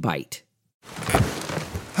with Byte.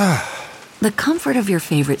 The comfort of your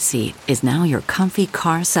favorite seat is now your comfy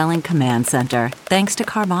car-selling command center, thanks to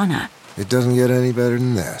Carvana. It doesn't get any better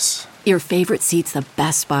than this. Your favorite seat's the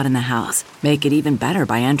best spot in the house. Make it even better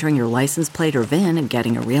by entering your license plate or VIN and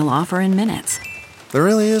getting a real offer in minutes. There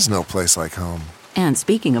really is no place like home. And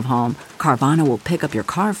speaking of home, Carvana will pick up your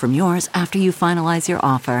car from yours after you finalize your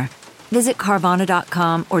offer. Visit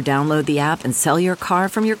Carvana.com or download the app and sell your car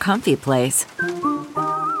from your comfy place.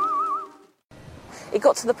 It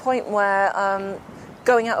got to the point where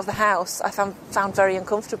going out of the house I found very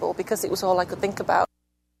uncomfortable because it was all I could think about.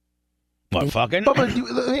 What, fucking? Bubba,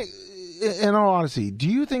 in all honesty, do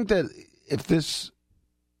you think that if this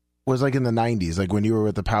was like in the 90s, like when you were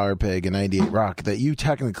with the Power Pig and 98 Rock, that you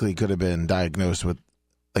technically could have been diagnosed with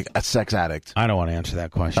like a sex addict? I don't want to answer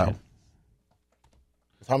that question.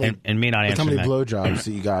 How many, and me not answering how many blowjobs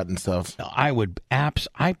that you got and stuff? I would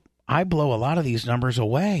I blow a lot of these numbers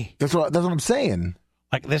away. That's what I'm saying.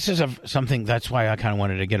 Like, this is something, that's why I kind of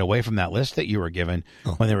wanted to get away from that list that you were given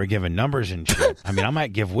when they were giving numbers and shit. I mean, I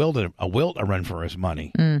might give Wilt a run for his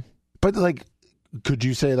money. But, like, could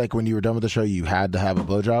you say, like, when you were done with the show, you had to have a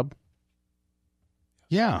blowjob?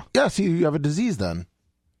 Yeah. Yeah, see, you have a disease then.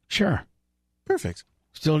 Sure. Perfect.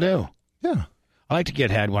 Still do. Yeah. I like to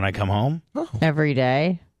get head when I come home. Every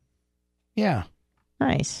day? Yeah.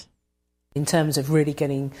 Nice. In terms of really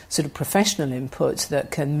getting sort of professional input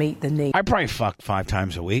that can meet the need. I probably fuck 5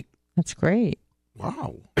 times a week. That's great.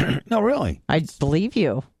 Wow. No, really. I believe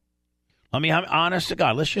you. I mean, I'm honest to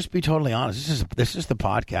God. Let's just be totally honest. This is the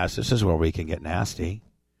podcast. This is where we can get nasty.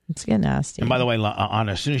 Let's get nasty. And by the way,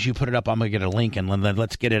 Anna, as soon as you put it up, I'm going to get a link, and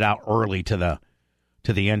let's get it out early to the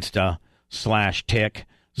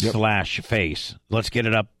Insta/Tik/face. Let's get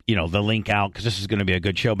it up, the link out, because this is going to be a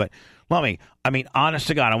good show. But I mean, honest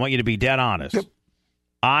to God, I want you to be dead honest. Yep.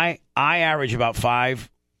 I average about 5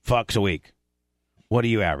 fucks a week. What do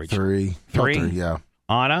you average? 3. 3? Yeah.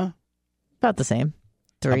 Anna? About the same.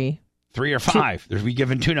 3. 3 or 5? We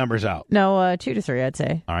giving 2 numbers out. No, 2 to 3, I'd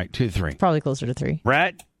say. All right, 2 to 3. Probably closer to 3.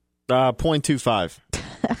 Brett?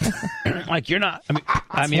 0.25. Like, you're not.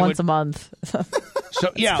 I mean, once a month. So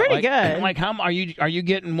yeah, it's pretty good. Like, how are you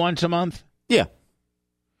getting once a month? Yeah.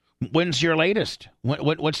 When's your latest?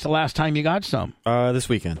 What's the last time you got some? This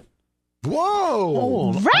weekend.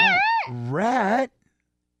 Whoa, Rat!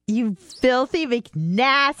 You filthy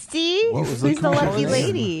McNasty! Who's the lucky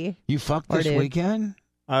lady? You fucked this weekend?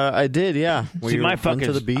 I did, yeah. See, my fucking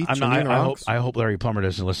went to the beach. I hope Larry Plummer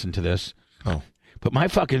doesn't listen to this. Oh, but my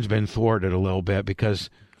fucking's been thwarted a little bit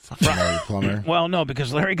because. Larry Plummer. Well, no,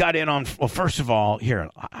 because Larry got in on. Well, first of all, here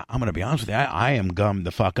I'm going to be honest with you. I am gummed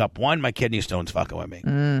the fuck up. 1, my kidney stone's fucking with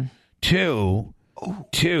me. 2,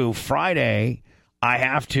 Friday, I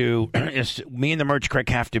have to. Me and the Merch Crick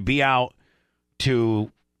have to be out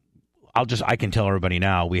to. I can tell everybody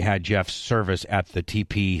now. We had Jeff's service at the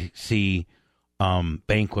TPC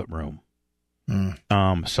banquet room.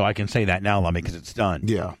 So I can say that now, Lummy, because it's done.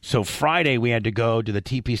 Yeah. So Friday we had to go to the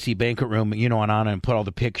TPC banquet room, and Anna, and put all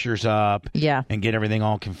the pictures up. Yeah. And get everything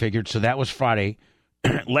all configured. So that was Friday.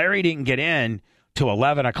 Larry didn't get in till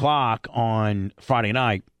 11 o'clock on Friday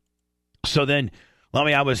night. So then,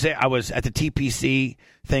 Lummy, I was at the TPC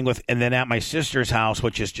thing and then at my sister's house,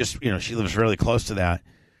 which is just, she lives really close to that,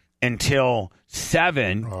 until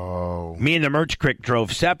 7. Oh. Me and the Merch Crick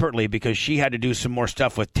drove separately because she had to do some more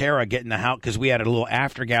stuff with Tara getting the house, because we had a little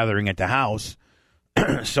after gathering at the house.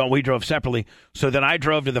 So we drove separately. So then I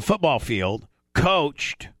drove to the football field,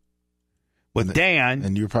 coached with Dan.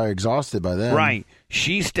 And you were probably exhausted by then. Right.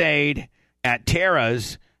 She stayed at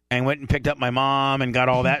Tara's and went and picked up my mom and got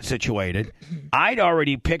all that situated. I'd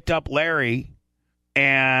already picked up Larry,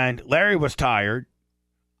 and Larry was tired.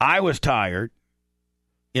 I was tired.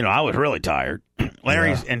 I was really tired.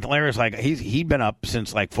 Larry's like, he'd been up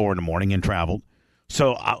since like 4 a.m. and traveled.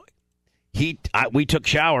 So we took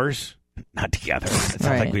showers, not together. It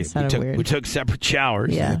sounds like we took separate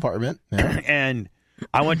showers. In the apartment. Yeah. And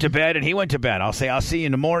I went to bed and he went to bed. I'll see you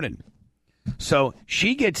in the morning. So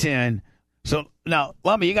she gets in. So now,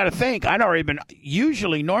 Lummy, you got to think.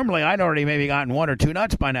 Normally I'd already maybe gotten 1 or 2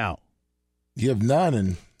 nuts by now. You have none,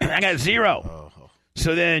 and I got 0. Oh.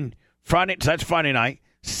 So then so that's Friday night.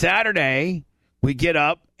 Saturday, we get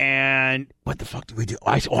up, and what the fuck did we do?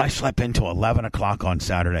 I slept until 11 o'clock on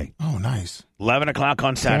Saturday. Oh, nice. 11 o'clock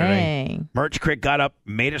on Saturday. Dang. Merch Crick got up,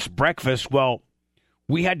 made us breakfast. Well,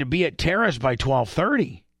 we had to be at Tara's by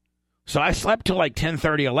 12:30. So I slept till like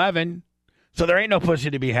 10:30, 11. So there ain't no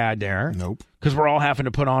pussy to be had there. Nope. Because we're all having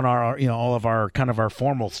to put on our, all of our kind of our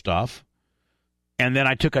formal stuff. And then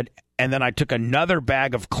I took another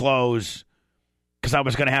bag of clothes because I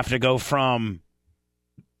was going to have to go from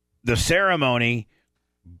the ceremony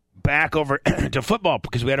back over to football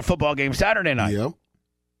because we had a football game Saturday night. Yep.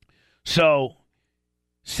 So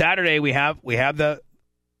Saturday we have the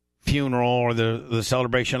funeral or the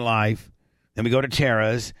celebration of life. Then we go to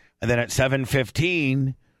Tara's, and then at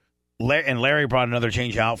 7:15, Larry brought another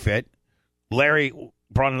change outfit. Larry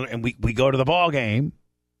brought and we go to the ball game.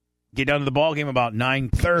 Get down to the ball game about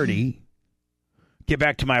 9:30. Get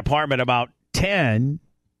back to my apartment about 10.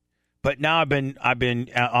 But now I've been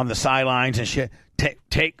on the sidelines and shit.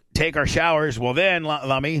 Take our showers. Well, then,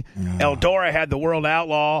 Lummy, Eldora had the World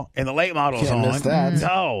Outlaw and the late models Can't on. miss that.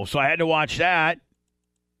 No, so I had to watch that.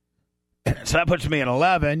 So that puts me at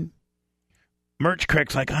 11. Merch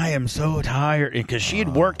Crick's like, I am so tired, because she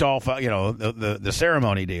had worked all, the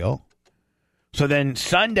ceremony deal. So then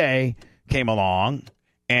Sunday came along,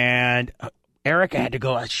 and Erica had to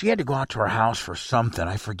go. She had to go out to her house for something.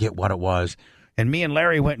 I forget what it was. And me and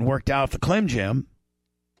Larry went and worked out at the Clem Gym.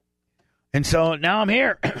 And so now I'm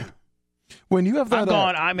here. When you have that,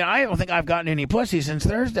 I'm going. I don't think I've gotten any pussy since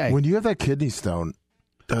Thursday. When you have that kidney stone,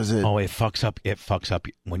 does it? Oh, it fucks up. It fucks up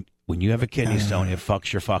when you have a kidney stone. It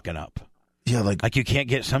fucks your fucking up. Yeah, like you can't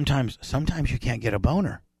get. Sometimes you can't get a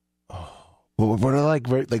boner. Well, what are like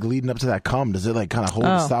leading up to that cum? Does it like kind of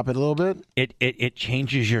hold stop it a little bit? It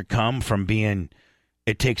changes your cum from being.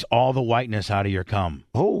 It takes all the whiteness out of your cum.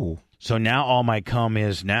 Oh, so now all my cum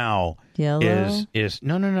is now yellow? is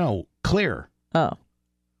no clear. Oh,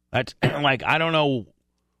 that's like I don't know.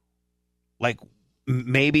 Like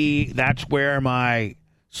maybe that's where my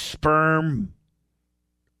sperm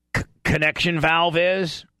connection valve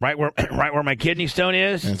is, right where my kidney stone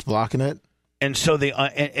is, and it's blocking it. And so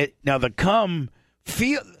now the cum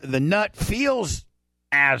the nut feels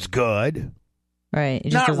as good, right? It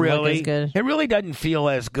just not doesn't really. Look as good. It really doesn't feel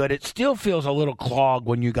as good. It still feels a little clogged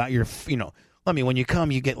when you got your, when you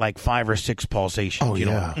come, you get like 5 or 6 pulsations. Oh,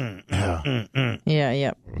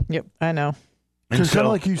 Yeah. Yep. I know. Because kind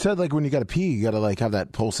of like you said, like when you got to pee, you got to like have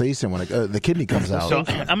that pulsation when the kidney comes out. So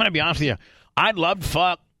I'm going to be honest with you. I'd love to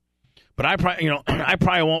fuck, but I probably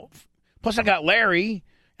won't. Plus, I got Larry,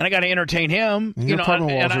 and I got to entertain him. And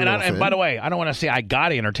by the way, I don't want to say I got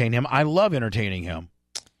to entertain him. I love entertaining him.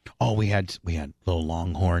 Oh, we had little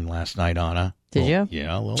Longhorn last night, Anna. Did you?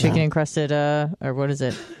 Yeah, a little chicken encrusted. Or what is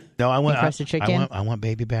it? No, I want encrusted chicken. I want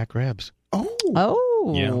baby back ribs.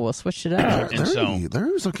 Oh, yeah. We'll switch it up.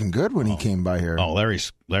 Larry was looking good when he came by here. Oh,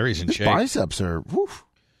 Larry's in His shape. Biceps are. Woof.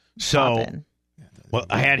 So, well,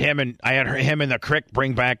 I had him and the Crick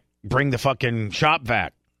bring the fucking shop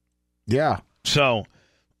vac. Yeah. So,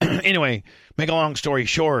 anyway, make a long story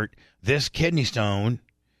short, this kidney stone,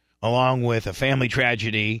 along with a family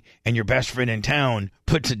tragedy and your best friend in town,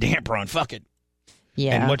 puts a damper on fucking.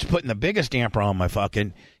 Yeah. And what's putting the biggest damper on my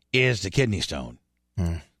fucking is the kidney stone.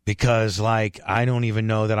 Because, like, I don't even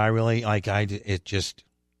know that I really, like, I can't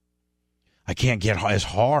get as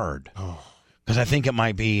hard. Because I think it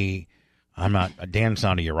might be, Dan's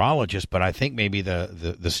not a urologist, but I think maybe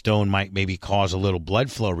the stone might maybe cause a little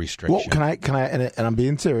blood flow restriction. Well, can I, and I'm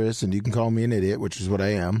being serious, and you can call me an idiot, which is what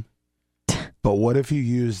I am. But what if you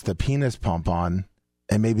use the penis pump on,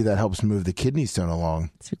 and maybe that helps move the kidney stone along?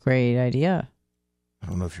 It's a great idea. I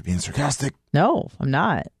don't know if you're being sarcastic. No, I'm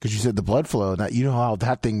not. Because you said the blood flow. Now, you know how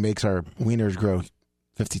that thing makes our wieners grow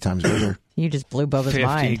 50 times bigger. You just blew Bubba's 50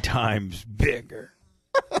 mind. 50 times bigger.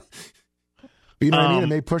 You know what I mean? It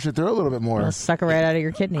may push it through a little bit more. It'll suck it right out of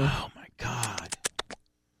your kidney. Oh, my God.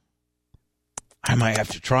 I might have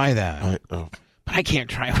to try that. But I can't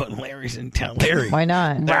try it when Larry's in town. Larry. Why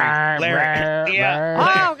not? Larry.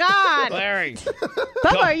 Yeah. Oh, God. Larry.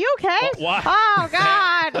 Bubba, are you okay? What? Oh,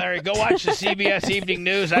 God. Larry, go watch the CBS Evening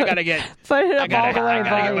News. I got to get Put it up all the way, I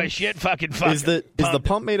gotta get my shit fucking Is the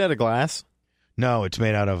pump made out of glass? No, it's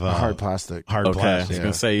made out of hard plastic. Hard plastic. I was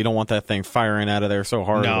going to say, you don't want that thing firing out of there so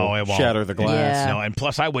hard no, it won't shatter the glass. Yeah. No, and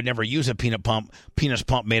plus I would never use a penis pump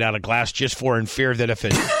made out of glass just in fear that if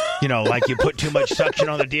it, like you put too much suction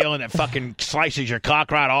on the deal and it fucking slices your cock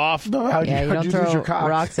right off. No, you don't throw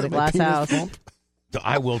rocks at a glass house.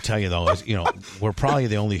 I will tell you, though, we're probably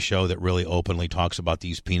the only show that really openly talks about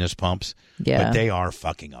these penis pumps. Yeah. But they are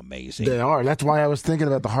fucking amazing. They are. That's why I was thinking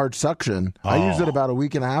about the hard suction. I used it about a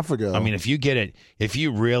week and a half ago. I mean, if you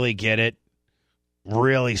really get it,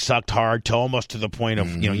 really sucked hard to almost to the point of,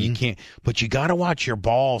 you can't, but you got to watch your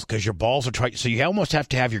balls because your balls are so you almost have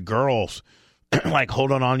to have your girls like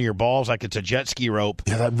holding on to your balls like it's a jet ski rope.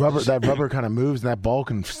 Yeah, that rubber kind of moves and that ball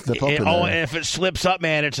can slip up in there. And if it slips up,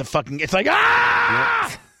 man, it's like,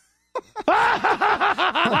 ah!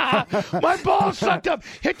 Yep. My balls sucked up.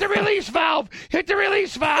 Hit the release valve.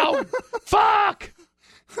 Fuck.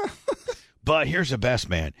 But here's the best,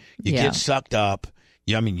 man. You get sucked up.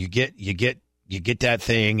 You get that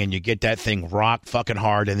thing and you get that thing rock fucking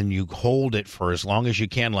hard and then you hold it for as long as you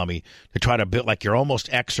can, Lummy, to try to build like you're almost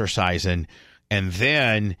exercising. And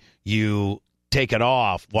then you take it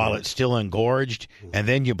off while it's still engorged, and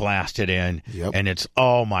then you blast it in, and it's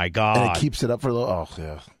oh my God! And it keeps it up for a little. Oh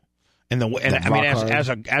yeah. And I mean,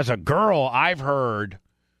 as a girl, I've heard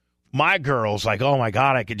my girls like, oh my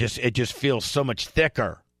God, it just feels so much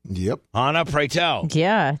thicker. Yep. Anna, pray tell.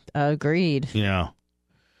 Yeah, agreed.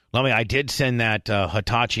 I did send that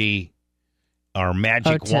Hitachi or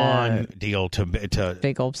Magic Wand deal to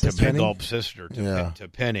Big Gulp Sister. To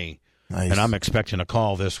Penny. Nice. And I'm expecting a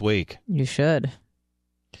call this week. You should.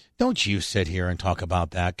 Don't you sit here and talk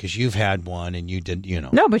about that because you've had one and you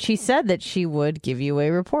didn't, No, but she said that she would give you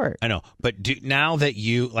a report. I know. But now that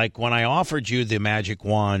you, like when I offered you the magic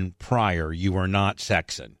wand prior, you were not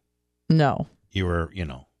sexing. No. You were,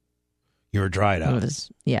 you were dried out.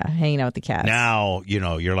 Hanging out with the cats. Now,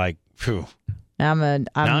 you're like, phew. I'm a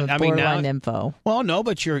borderline nympho. Well, no,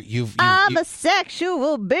 but I'm a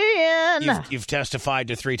sexual being. You've testified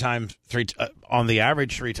to on the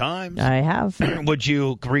average 3 times. I have. Would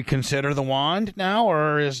you reconsider the wand now,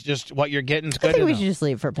 or is just what you're getting good? I think we should just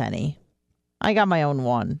leave for Penny. I got my own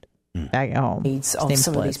wand back at home. Needs of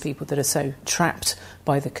some of these people that are so trapped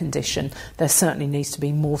by the condition, there certainly needs to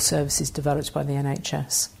be more services developed by the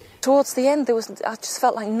NHS. Towards the end, I just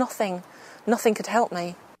felt like nothing could help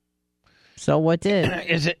me. So what did?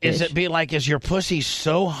 Is it be like, is your pussy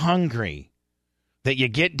so hungry that you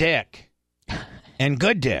get dick and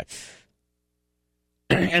good dick,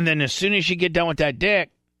 and then as soon as you get done with that dick,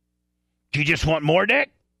 you just want more dick?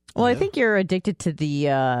 Well, I think you're addicted to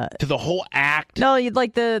the whole act. No, you'd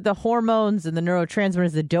like the hormones and the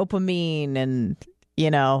neurotransmitters, the dopamine and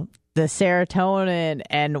the serotonin,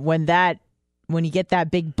 and when you get that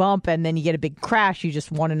big bump and then you get a big crash, you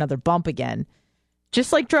just want another bump again.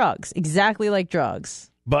 Just like drugs. Exactly like drugs.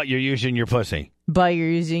 But you're using your pussy.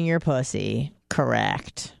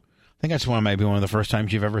 Correct. I think that's maybe one of the first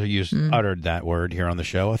times you've ever uttered that word here on the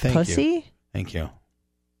show. Thank you. Pussy? Thank you.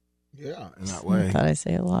 Yeah, in that way. I thought I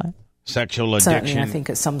say a lot. Sexual addiction. Certainly, I think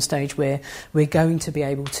at some stage we're going to be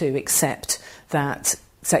able to accept that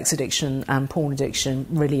sex addiction and porn addiction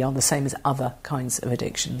really are the same as other kinds of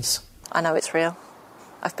addictions. I know it's real.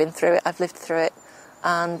 I've been through it. I've lived through it.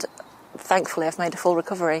 And thankfully, I've made a full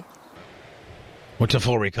recovery. What's a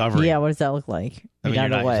full recovery? Yeah, what does that look like?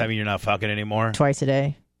 You're not fucking anymore? Twice a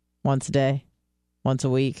day? Once a day? Once a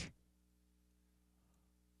week?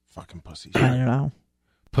 Fucking pussy. I don't know.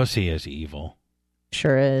 Pussy is evil.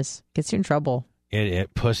 Sure is. Gets you in trouble.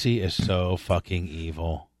 Pussy is so fucking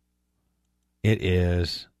evil. It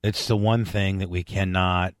is. It's the one thing that we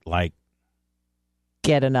cannot,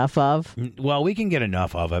 get enough of. Well, we can get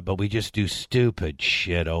enough of it, but we just do stupid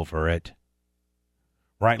shit over it.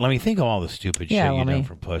 Right? Let me think of all the stupid shit you've done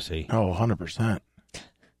for pussy. Oh, 100%.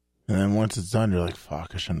 And then once it's done, you're like,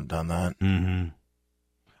 fuck, I shouldn't have done that. Mm-hmm.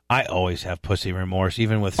 I always have pussy remorse,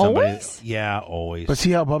 even with somebody. Always? Yeah, always. But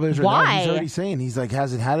see how Bubba is right Why? now? He's already saying he's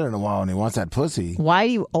hasn't had it in a while and he wants that pussy. Why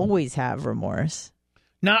do you always have remorse?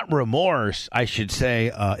 Not remorse, I should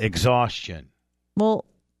say exhaustion. Well,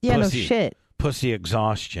 yeah, pussy, no shit. Pussy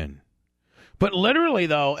exhaustion. But literally,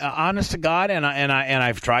 though, honest to God, and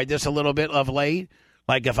I've tried this a little bit of late.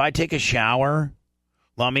 Like if I take a shower,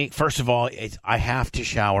 first of all, I have to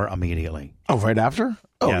shower immediately. Oh, right after?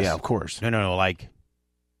 Oh, yes. Yeah, of course. No,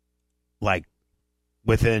 like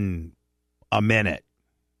within a minute.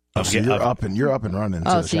 So you're up and running.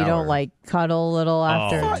 Oh, so you don't cuddle a little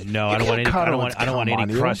after? Oh, no, I don't want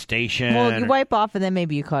any crustacean. Well, you wipe off and then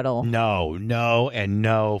maybe you cuddle.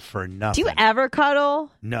 No for nothing. Do you ever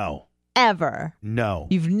cuddle? No. Ever? No.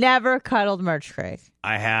 You've never cuddled Merch Craig?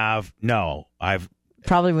 I have. No, I've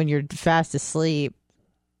probably when you're fast asleep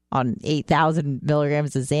on 8,000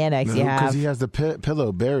 milligrams of Xanax. You have because he has the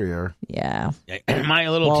pillow barrier. Yeah, my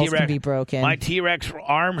little walls T-Rex can be broken. My T-Rex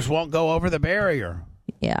arms won't go over the barrier.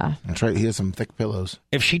 Yeah, that's right. He has some thick pillows.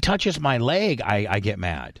 If she touches my leg, I get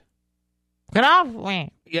mad. Get off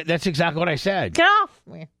me. Yeah, that's exactly what I said. Get off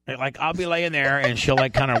me. Like I'll be laying there and she'll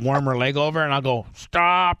kind of warm her leg over, and I'll go,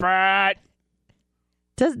 "Stop it!"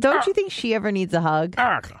 Don't you think she ever needs a hug?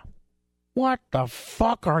 Erica, what the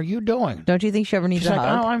fuck are you doing? Don't you think she ever needs a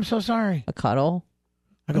hug? Oh, I'm so sorry. A cuddle.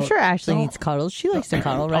 I'm sure Ashley needs cuddles. She likes to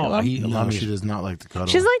cuddle, right? No, she does not like to cuddle.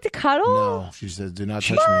 She doesn't like to cuddle? No, she says, "Do not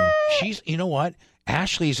touch me." She's, you know what?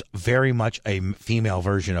 Ashley's very much a female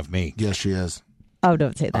version of me. Yes, she is. Oh,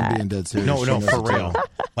 don't say that. I'm being dead serious. No, for real.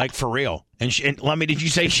 Like, for real. And Lummy, did you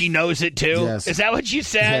say she knows it, too? Yes. Is that what you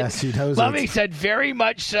said? Yes, she knows Lummy it. said, very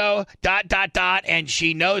much so, ... and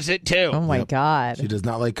she knows it, too. Oh, my God. She does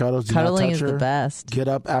not like cuddles. Do Cuddling not touch is her. the best. Get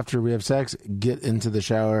up after we have sex, get into the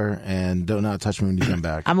shower, and do not touch me when you come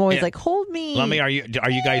back. I'm always like, hold me. Lummy, are you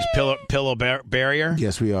guys pillow barrier?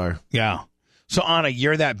 Yes, we are. Yeah. So, Anna,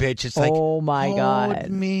 you're that bitch. It's like, oh, my God.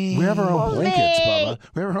 Hold me. We have our own blankets, Bubba.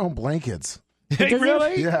 We have our own blankets. Hey,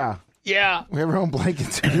 really? Yeah. Yeah. We have our own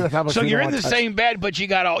blankets. So you're in the same bed, but you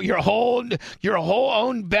got your whole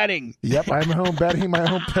own bedding. Yep, I have my own bedding, my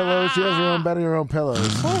own pillows. She has her own bedding, her own pillows.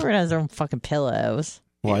 Everyone has their own fucking pillows.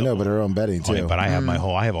 Well, I know, but her own bedding too. But I have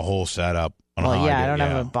I have a whole setup. Well, yeah, I don't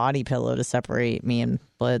have a body pillow to separate me and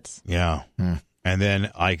Blitz. Yeah. And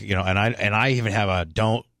then and I even have a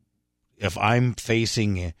don't if I'm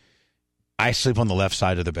facing, I sleep on the left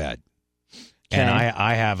side of the bed. And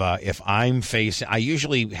I have if I'm facing, I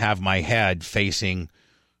usually have my head facing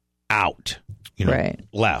out,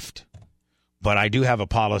 left. But I do have a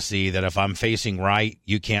policy that if I'm facing right,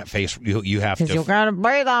 you can't face. You have to. Because you're gonna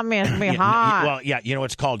breathe on me. It's gonna be hot. Well, yeah, you know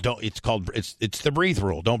it's called. It's the breathe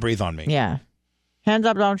rule. Don't breathe on me. Yeah. Hands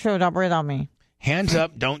up, don't shoot. Don't breathe on me. Hands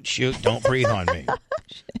up, don't shoot. Don't breathe on me.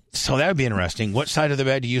 So that would be interesting. What side of the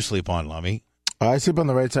bed do you sleep on, Lummy? I sleep on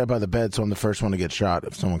the right side by the bed, so I'm the first one to get shot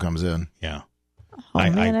if someone comes in. Yeah. Oh,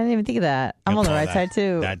 man, I didn't even think of that. I'm on the right side,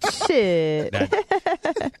 too. Shit.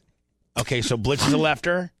 Okay, so Blitz is a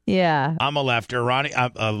lefter. Yeah. I'm a lefter. Ronnie,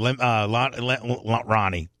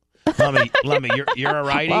 Ronnie. Lummy, you're a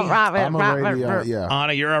righty? I'm a righty, yeah.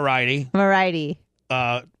 Anna, you're a righty. I'm a righty.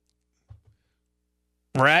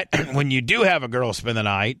 Brett, when you do have a girl spend the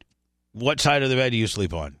night, what side of the bed do you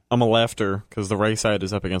sleep on? I'm a lefter because the right side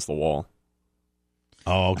is up against the wall.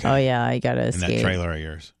 Oh, okay. Oh, yeah, you got to escape. In that trailer of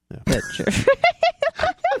yours. Yeah. That's true.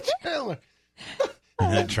 Trailer.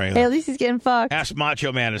 That trailer. Hey, at least he's getting fucked. Ask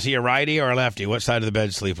Macho Man, is he a righty or a lefty? What side of the bed do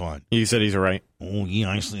you sleep on? He said he's a right. Oh, yeah,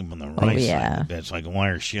 I sleep on the right side of the bed so I can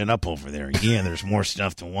wire shit up over there. Yeah, there's more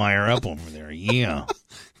stuff to wire up over there. Yeah.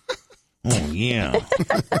 Oh, yeah.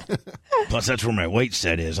 Plus, that's where my weight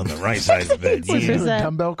set is, on the right side of the bed. Yeah.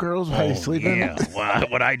 Dumbbell curls while you're sleeping? Yeah. Well,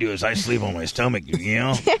 what I do is I sleep on my stomach,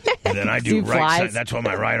 and then I do right side. That's why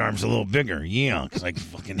my right arm's a little bigger. Yeah, because I can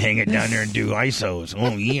fucking hang it down there and do ISOs.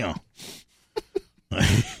 Oh, yeah.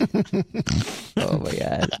 Oh, my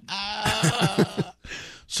God.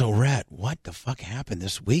 So, Rhett, what the fuck happened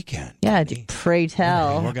this weekend? Yeah, pray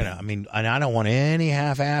tell. We're gonna. I mean, and I don't want any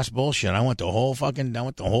half-ass bullshit. I want the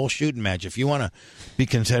whole shooting match. If you want to be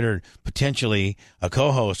considered potentially a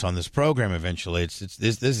co-host on this program eventually,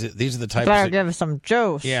 these are the types. Better give us some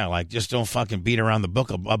juice. Yeah, like just don't fucking beat around the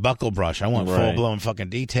buckle brush. I want full-blown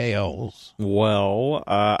fucking details. Well,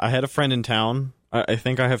 I had a friend in town. I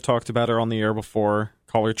think I have talked about her on the air before.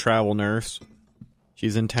 Call her Travel Nurse.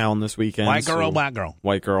 She's in town this weekend. White girl, black girl.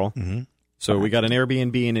 White girl. Mm-hmm. So we got an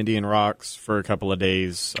Airbnb in Indian Rocks for a couple of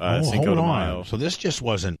days. Cinco de Mayo. So this just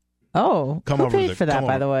wasn't. Oh, who paid for that,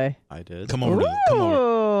 by the way? I did. Come over.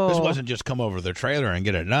 This wasn't just come over to the trailer and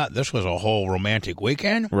get a nut. This was a whole romantic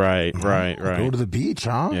weekend. Right. Go to the beach,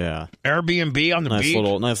 huh? Yeah. Airbnb on the beach.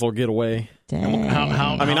 Nice little getaway. Dang.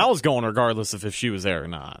 I mean, I was going regardless of if she was there or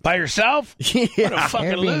not. By yourself? Yeah. What a fucking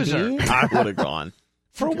Airbnb? loser. I would have gone.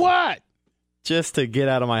 For what? Just to get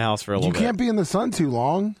out of my house for a little bit. You can't be in the sun too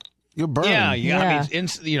long. You'll burn. Yeah. Yeah. I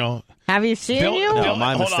mean, Have you seen you? No,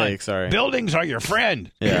 my hold mistake, on. sorry. Buildings are your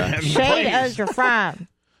friend. Yeah. I mean, Shade please. as your friend.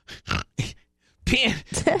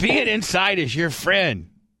 Being inside is your friend.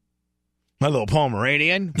 My little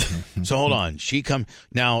Pomeranian. So hold on.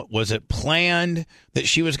 Now, was it planned that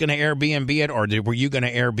she was going to Airbnb it, or were you going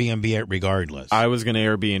to Airbnb it regardless? I was going to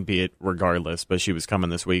Airbnb it regardless, but she was coming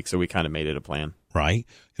this week, so we kind of made it a plan. Right.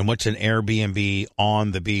 And what's an Airbnb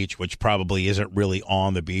on the beach, which probably isn't really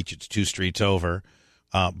on the beach. It's 2 streets over.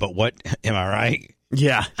 But what, am I right?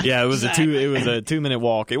 Yeah. It was a 2-minute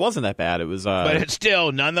walk. It wasn't that bad. It was but it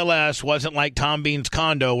still nonetheless wasn't like Tom Bean's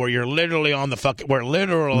condo where you're literally on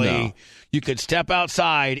the you could step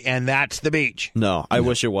outside and that's the beach. No, I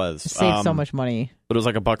wish it was. Save so much money. But it was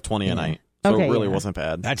like $120 a night. So it really wasn't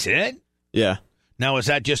bad. That's it? Yeah. Now, is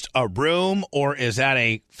that just a room or is that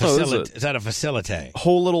a facility? Is that a facility?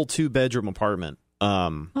 Whole little 2-bedroom apartment.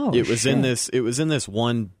 It was in this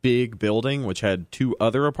one big building which had 2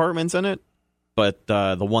 other apartments in it, but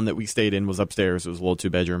the one that we stayed in was upstairs. It was a little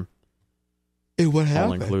 2-bedroom. What happened?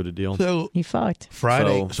 All included deal. So he fucked.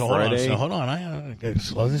 Friday. So Friday. hold on. I gotta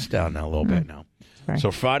slow this down now a little bit now. Sorry. So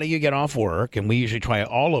Friday you get off work, and we usually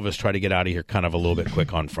all of us try to get out of here kind of a little bit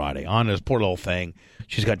quick on Friday. Anna's poor little thing.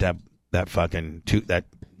 She's got that fucking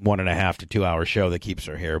 1.5 to 2 hour show that keeps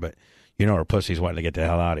her here, but her pussy's wanting to get the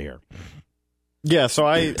hell out of here. Yeah, so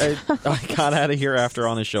I got out of here after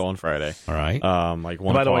on the show on Friday. All right. Like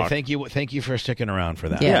 1 By the way, o'clock. thank you for sticking around for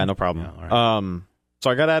that. Yeah, no problem. Yeah, all right. So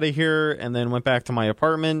I got out of here and then went back to my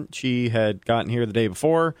apartment. She had gotten here the day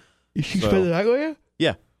before. She spent the night with you?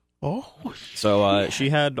 Yeah. Oh. So she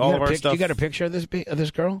had all of our stuff. You got a picture of this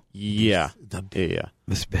girl? Yeah. Yeah.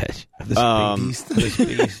 This bitch. This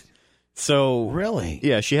beast. So really?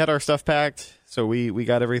 Yeah, she had our stuff packed. So we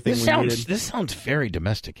got everything needed. This sounds very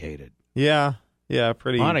domesticated. Yeah. Yeah,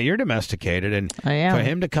 pretty. Anna, you're domesticated, and I am. For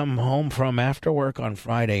him to come home from after work on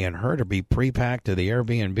Friday and her to be pre-packed to the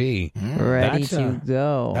Airbnb, ready to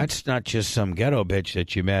go. That's not just some ghetto bitch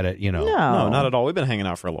that you met at, No, not at all. We've been hanging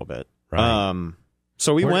out for a little bit. Right.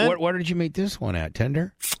 So we went. Where did you meet this one at?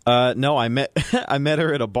 Tinder? No, I met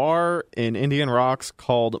her at a bar in Indian Rocks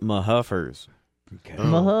called Mahuffers. Okay.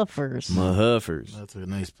 Mahuffers. That's a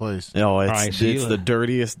nice place. No, it's right, so the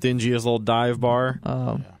dirtiest, dingiest little dive bar.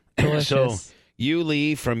 Delicious. So you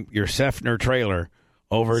leave from your Seffner trailer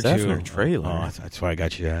over Seffner to trailer. Oh, that's why I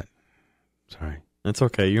got you that. Sorry. That's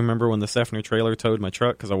okay. You remember when the Seffner trailer towed my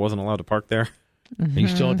truck because I wasn't allowed to park there? Are you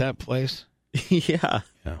still at that place? Yeah,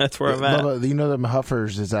 that's where I'm at. Bubba, you know that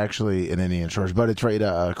Mahuffers is actually in Indian Shores, but it's right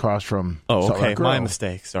across from Salt Rock Grill. My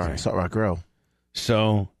mistake. Sorry. Salt Rock Grill.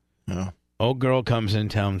 So, Yeah. old girl comes in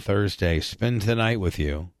town Thursday, spends the night with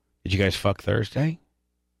you. Did you guys fuck Thursday?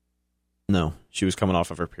 No, she was coming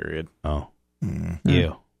off of her period. Oh. Mm-hmm.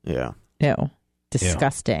 You. Yeah. Ew.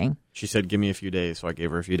 Disgusting. She said, give me a few days, so I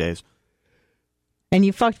gave her a few days. And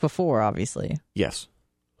you fucked before, obviously. Yes.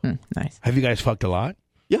 Nice. Have you guys fucked a lot?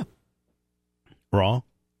 Yeah. Raw?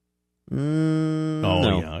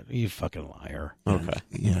 No. Yeah. You fucking liar. Okay.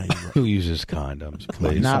 Yeah. Who uses condoms,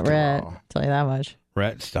 please? Not Rhett. Tell you that much.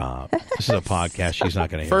 Rhett, stop. This is a podcast. She's not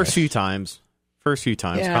going to hear First it. few times.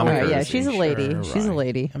 Yeah, Common right, yeah, courtesy. she's a lady. Sure, She's a right.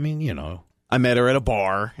 lady. I mean, you know. I met her at a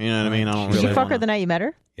bar. You know what I mean? I don't Did really you fuck her wanna- the night you met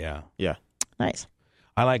her? Yeah. Yeah. Nice.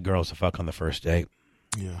 I like girls to fuck on the first date.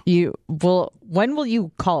 Yeah. When will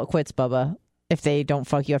you call it quits, Bubba? If they don't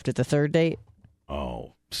fuck you after the third date?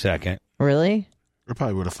 Oh, second. Really? I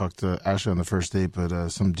probably would have fucked Ashley on the first date, but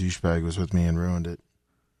some douchebag was with me and ruined it.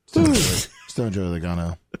 Still enjoy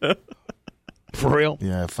Logano. For real?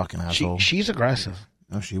 Yeah, fucking asshole. She's aggressive.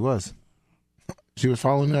 Oh, she was. She was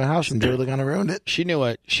following the house and Joey Logano ruined it. She knew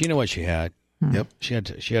what she had. Yep. She had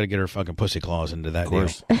to get her fucking pussy claws into that deal.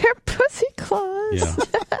 Her pussy claws. Yeah.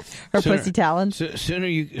 Her pussy talons. Sooner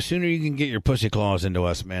you can get your pussy claws into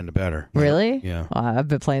us, man, the better. Really? Yeah. I've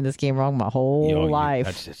been playing this game wrong my whole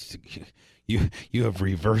life. You have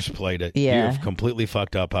reverse played it. Yeah. You have completely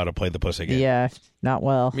fucked up how to play the pussy game. Yeah, not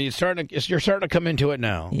well. I mean, you're starting to come into it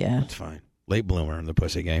now. Yeah. That's fine. Late bloomer in the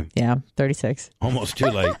pussy game. Yeah, 36. Almost too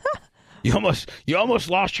late. You almost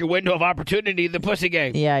lost your window of opportunity in the pussy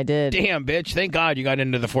game. Yeah, I did. Damn, bitch. Thank God you got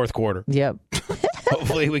into the fourth quarter. Yep.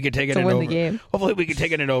 Hopefully we could take it To in win over. the game. Hopefully we could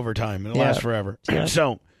take it in overtime. It'll Yeah. last forever. Yeah.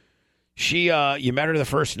 So you met her the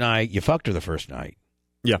first night. You fucked her the first night.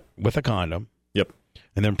 Yeah. With a condom. Yep.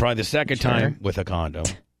 And then probably the second time with a condom.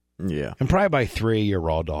 Yeah. And probably by 3 you're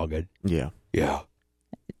raw dogged. Yeah. Yeah.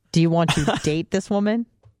 Do you want to date this woman?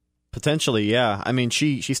 Potentially, yeah. I mean,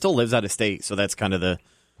 she still lives out of state, so that's kind of the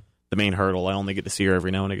main hurdle. I only get to see her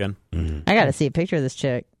every now and again. Mm-hmm. I got to see a picture of this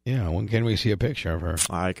chick. Yeah. When can we see a picture of her?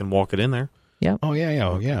 I can walk it in there. Yep. Oh,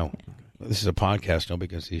 yeah. This is a podcast. Nobody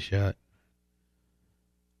can see shit.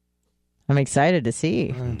 I'm excited to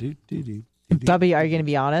see. Bubby, are you going to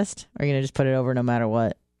be honest? Or are you going to just put it over no matter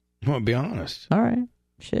what? I'm going to be honest. All right.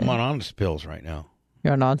 Shit. I'm on honesty pills right now.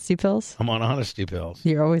 You're on honesty pills? I'm on honesty pills.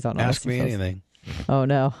 You're always on Ask honesty me pills. anything. Oh,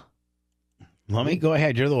 no. Let me go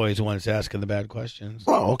ahead. You're the always the one that's asking the bad questions.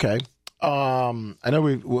 Oh, okay. I know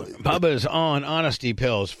Bubba's on honesty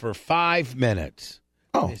pills for 5 minutes.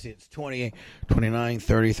 Oh. It's 28, 29,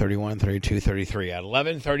 30, 31, 32, 33. At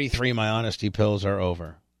 11:33, my honesty pills are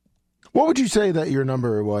over. What would you say that your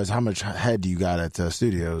number was? How much head you got at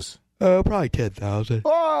studios? Probably 10,000.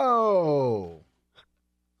 Oh.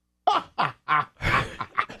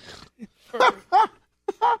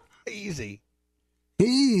 Easy.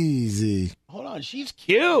 Hold on, she's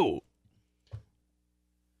cute.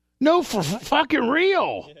 No, for fucking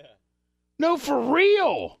real. Yeah. No, for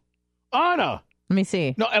real. Anna. Let me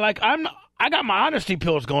see. No, I got my honesty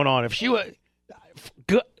pills going on. If she was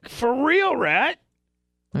for real, Rat.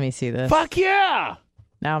 Let me see this. Fuck yeah.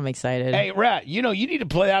 Now I'm excited. Hey, Rat, you need to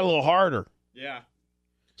play that a little harder. Yeah.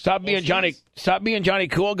 Stop being Johnny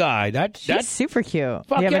Cool Guy. She's super cute.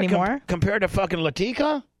 Fuck Do you have yeah, any more? Compared to fucking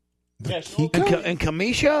Latika? And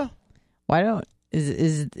Kamisha? Why don't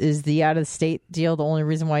is the out of state deal the only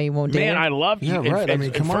reason why you won't date Man, her? I love you. Yeah, right. I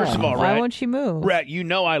mean, come first on. of all, Why Rat, won't she move? Rat, you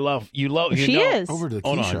know I love you. She is. Over to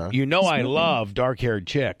Hold Keisha. on. You know I love dark-haired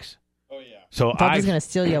chicks. Oh yeah. So Bubba's gonna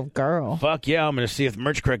steal your girl. Fuck yeah! I'm gonna see if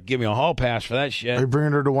Merch Crick give me a hall pass for that shit. Are you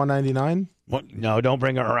bringing her to 199? What? No, don't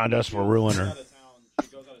bring her around us. We'll ruin her.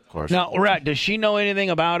 Of course. Now, Rat, does she know anything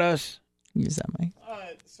about us? Use that mic.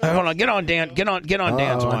 Hey, hold on. Get on Dan's mic.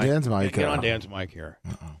 Dan's mic. Get on Dan's mic here.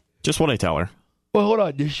 Just what I tell her. Well, hold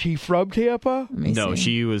on. Is she from Tampa? No,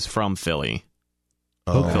 she was from Philly.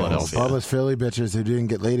 Philadelphia. Bubba's Philly bitches who didn't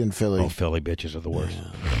get laid in Philly. Oh, Philly bitches are the worst.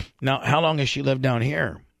 Yeah. Now, how long has she lived down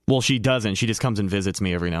here? Well, she doesn't. She just comes and visits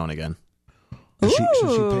me every now and again. So she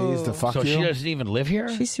pays to fuck so you? she doesn't even live here?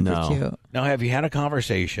 She's super cute. Now, have you had a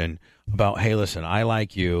conversation about, hey, listen, I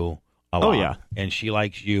like you. a lot. Oh, yeah. And she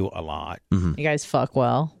likes you a lot. You guys fuck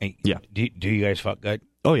well. And Yeah. Do you guys fuck good?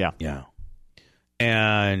 Oh, yeah. Yeah.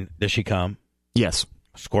 And does she come? Yes.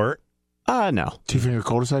 Squirt? No. Two-finger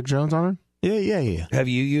cul-de-sac Jones on her? Yeah. Have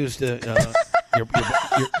you used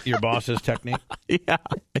your boss's technique? Yeah.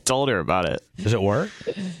 I told her about it. Does it work?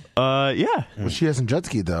 Yeah. Well, she hasn't jet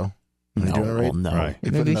skied, though. Are you doing it right? No. Right.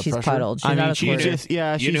 You Maybe putting that she's pressure? puddled. She's I not mean, a she squirter. just,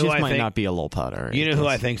 yeah, she You know just who I might think- not be a little putter. You know who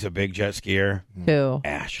I think's a big jet skier? Who?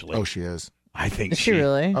 Ashley. Oh, she is. I think Is she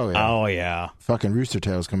really? Oh, yeah. Oh, yeah. Fucking rooster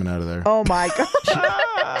tails coming out of there. Oh my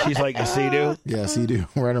god. She's like a Sea-Doo. Yeah, see, do.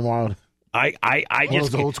 Running wild. I One just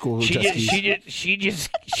of those old school she jet just, skis.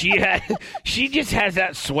 she just has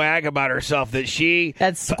that swag about herself that she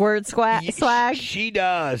That squirt swag. she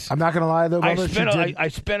does. I'm not going to lie, though, I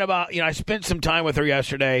Bubba. spent some time with her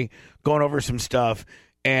yesterday going over some stuff,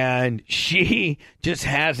 and she just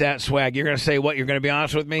has that swag. You're going to say what? You're going to be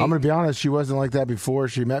honest with me? I'm going to be honest. She wasn't like that before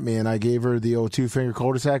she met me, and I gave her the old two-finger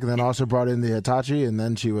cul-de-sac, and then also brought in the Hitachi, and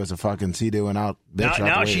then she was a fucking Sea-Doo and out bitch.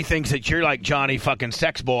 Now she thinks that you're like Johnny fucking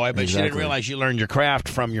sex boy, but she didn't realize you learned your craft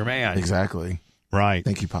from your man. Exactly. Right.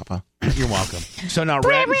 Thank you, Papa. You're welcome. So now,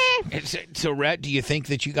 Rhett, do you think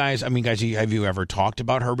that you guys? I mean, guys, have you ever talked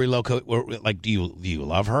about her relocate? Like, do you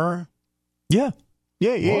love her? Yeah.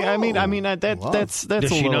 Yeah. Whoa. I mean, that's Does a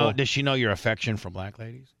she little. know? Does she know your affection for black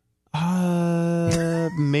ladies?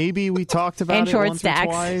 Maybe we talked about And it short once stacks.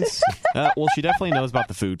 or twice. Well, she definitely knows about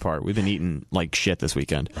the food part. We've been eating like shit this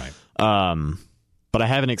weekend. Right. But I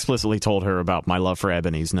haven't explicitly told her about my love for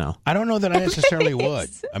Ebony's. No. I don't know that I necessarily would.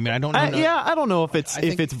 I mean, I don't know. I don't know if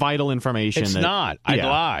it's vital information. It's not. I'd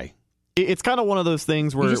lie. It's kind of one of those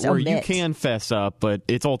things where you omit. can fess up, but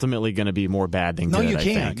it's ultimately going to be more bad than No, good. you I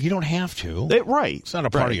can't. think. You don't have to. Right. It's not a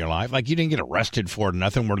part of your life. Like, you didn't get arrested for it or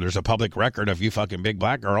nothing where there's a public record of you fucking big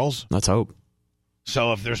black girls. Let's hope.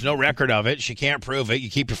 So if there's no record of it, she can't prove it, you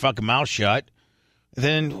keep your fucking mouth shut,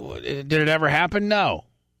 then did it ever happen? No.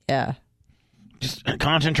 Yeah. Just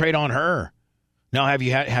concentrate on her. Now, have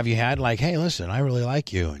you had like, hey, listen, I really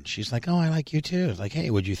like you, and she's like, oh, I like you too. It's like, hey,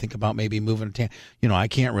 would you think about maybe moving to? I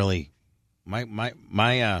can't really.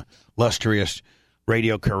 My illustrious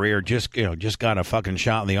radio career just got a fucking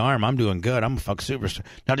shot in the arm. I'm doing good. I'm a fuck superstar.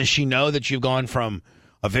 Now, does she know that you've gone from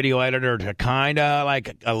a video editor to kind of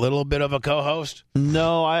like a little bit of a co-host?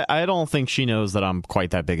 No, I don't think she knows that I'm quite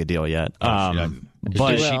that big a deal yet.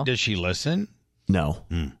 But does she listen? No.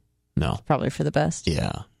 No. Probably for the best.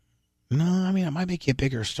 Yeah. No, I mean, it might make you a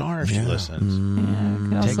bigger star if she listens. Yeah,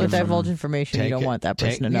 could also divulge information you don't want that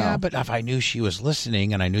person to know. Yeah, but if I knew she was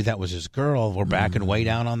listening and I knew that was his girl, we're backing way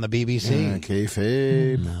down on the BBC. Yeah,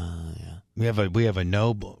 kayfabe. We have a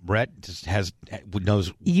no. Brett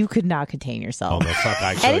knows. You could not contain yourself. Oh, the fuck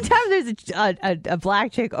I could. Anytime there's a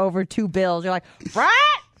black chick over 2 bills, you're like, Brett,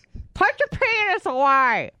 put your penis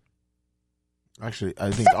away. Actually, I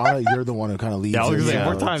think Anna, you're the one who kind of leads. Yeah, I was it, gonna say,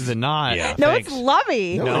 so more times than not. Yeah, No, thanks. it's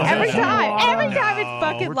Lovey. No, every no. time it's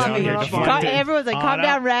fucking we're Lovey. down here Everyone's like, calm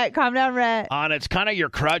down, Rhett. Calm down, Rhett. Anna, it's kind of your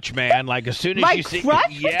crutch, man. Like, as soon as My you see. crutch?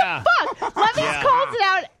 Yeah. What the fuck? Lovey calls it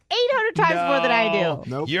out 800 times more than I do.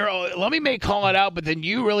 Nope. Let me call it out, but then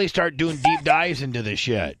you really start doing deep dives into this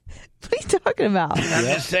shit. What are you talking about? I'm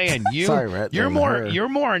just saying, Sorry, Rhett, you're her.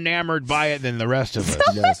 more enamored by it than the rest of us.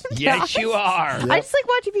 Yes. Yes, you are. I just like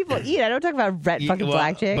watching people eat. I don't talk about Rhett fucking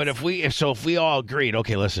black chicks. But if we all agreed,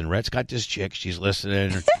 okay, listen, Rhett's got this chick, she's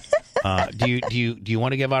listening. Do you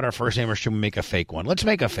want to give out our first name, or should we make a fake one? Let's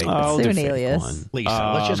make a fake one. Let's do an alias.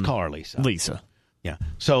 Lisa. Let's just call her Lisa. Lisa. Yeah.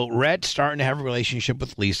 So Rhett's starting to have a relationship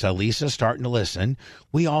with Lisa. Lisa's starting to listen.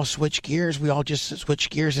 We all switch gears. We all just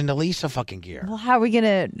switch gears into Lisa fucking gear. Well, how are we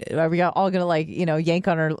gonna? Are we all gonna yank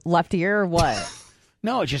on her left ear or what?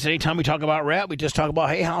 No, it's just anytime we talk about Rhett, we just talk about,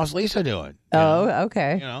 hey, how's Lisa doing?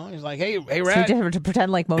 Okay. He's like, hey, So Rhett. you have to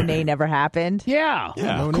pretend like Monet never happened. Yeah.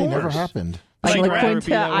 No, never happened. Like Rhett,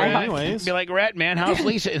 be like, Rhett, man, how's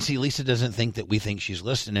Lisa? And see, Lisa doesn't think that we think she's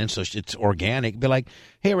listening, so it's organic. Be like,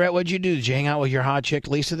 hey, Rhett, what'd you do? Did you hang out with your hot chick,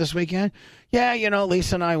 Lisa, this weekend? Yeah,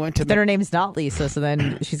 Lisa and I went to... Then her name's not Lisa, so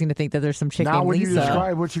then she's going to think that there's some chick named Lisa. Now when you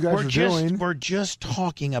describe what you guys are doing... We're just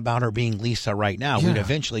talking about her being Lisa right now. Yeah. We'd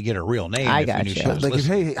eventually get her real name. I if we got knew you. she was Like,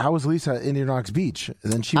 listening. hey, how was Lisa at Indian Rocks Beach?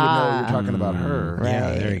 And then she would know you're talking about her. Right,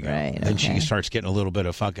 Yeah, there you go. right, Then okay. she starts getting a little bit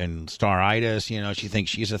of fucking staritis. She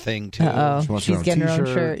thinks she's a thing, too. Uh-oh. wants She's her own getting her own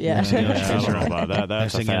t-shirt. shirt, yeah. I don't know about that.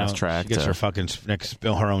 That's Next a thing you know, fast track. She gets her fucking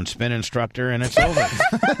her own spin instructor, and it's over.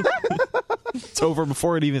 It's over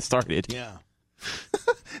before it even started. Yeah.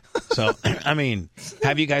 So, I mean,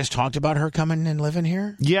 have you guys talked about her coming and living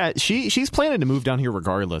here? Yeah, she's planning to move down here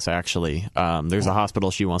regardless, actually. There's a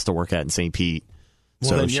hospital she wants to work at in St. Pete. Well,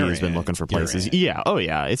 So then she's you're been in. looking for You're places. in. Yeah, oh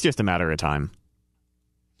yeah. It's just a matter of time.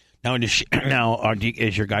 Now,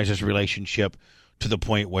 is your guys' relationship to the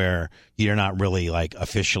point where you're not really like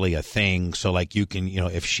officially a thing? So like you can,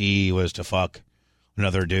 if she was to fuck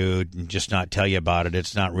another dude and just not tell you about it,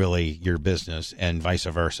 it's not really your business, and vice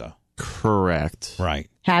versa. Correct. Right.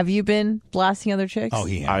 Have you been blasting other chicks? Oh,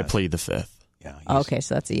 he has. I plead the fifth. Yeah. Okay,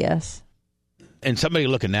 so that's a yes. And somebody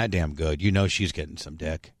looking that damn good, she's getting some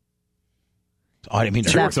dick. Oh, I didn't mean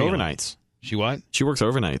she works overnights. She what? She works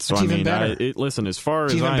overnights. So That's even better. Listen, as far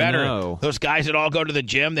It's as even I better. know, Those guys that all go to the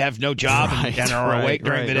gym, they have no job and are awake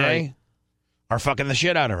during the day, are fucking the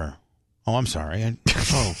shit out of her. Oh, I'm sorry.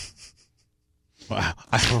 Wow.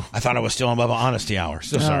 I thought I was still above honesty hour.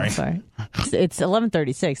 So sorry. Sorry. It's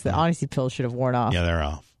 11:36. The honesty pills should have worn off. Yeah, they're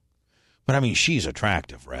off. But I mean, she's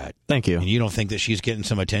attractive, Rat. Thank you. And you don't think that she's getting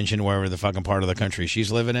some attention wherever the fucking part of the country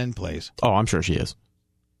she's living in, please? Oh, I'm sure she is.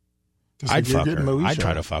 I'd fuck her. I'd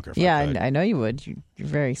try to fuck her. Yeah, I know you would. You're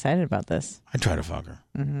very excited about this. I'd try to fuck her.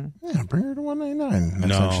 Mm-hmm. Yeah, bring her to 199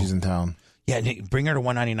 next time she's in town. Yeah, bring her to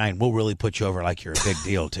 199. We'll really put you over like you're a big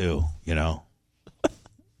deal, too, How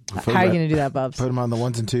are you going to do that, Bubs? Put them on the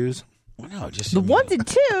ones and twos? Well, no, just the ones and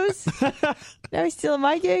twos? Now he's stealing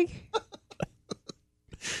my gig?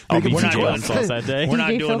 I'll be TJ sauce that day. We're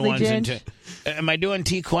not doing ones and twos. Am I doing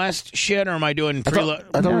T-Quest shit, or am I doing preload?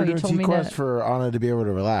 I thought we were doing T-Quest for Anna to be able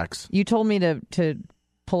to relax. You told me to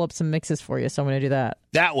pull up some mixes for you, so I'm going to do that.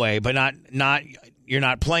 That way, but not you're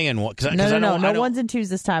not playing one. No ones and twos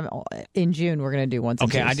this time. In June, we're going to do ones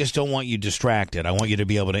and twos. Okay, I just don't want you distracted. I want you to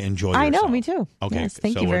be able to enjoy yourself. I know, me too. Okay, yes,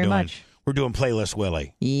 thank you very much. We're doing Playlist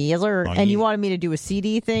Willie. Yes, sir. And you wanted me to do a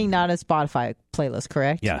CD thing, not a Spotify playlist,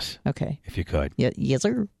 correct? Yes. Okay. If you could. Yes,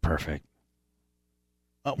 sir. Perfect.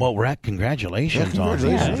 Well, Rat, congratulations on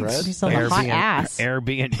Red. He's on the hot ass.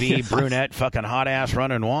 Airbnb, brunette, fucking hot ass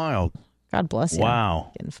running wild. God bless you.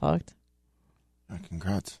 Wow. Getting fucked.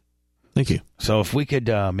 Congrats. Thank you. So if we could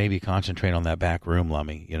maybe concentrate on that back room,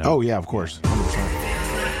 Lummy, Oh, yeah, of course. 100%.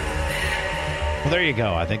 Well, there you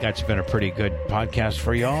go. I think that's been a pretty good podcast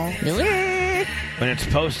for y'all. When it's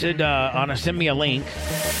posted, send me a link,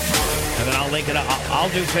 and then I'll link it up. I'll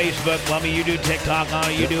do Facebook. Lummy, you do TikTok.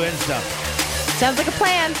 Anna, you do Insta. Sounds like a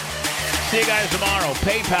plan. See you guys tomorrow.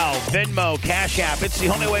 PayPal, Venmo, Cash App. It's the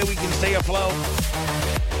only way we can stay afloat.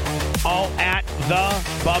 All at the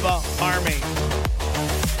Bubba Army.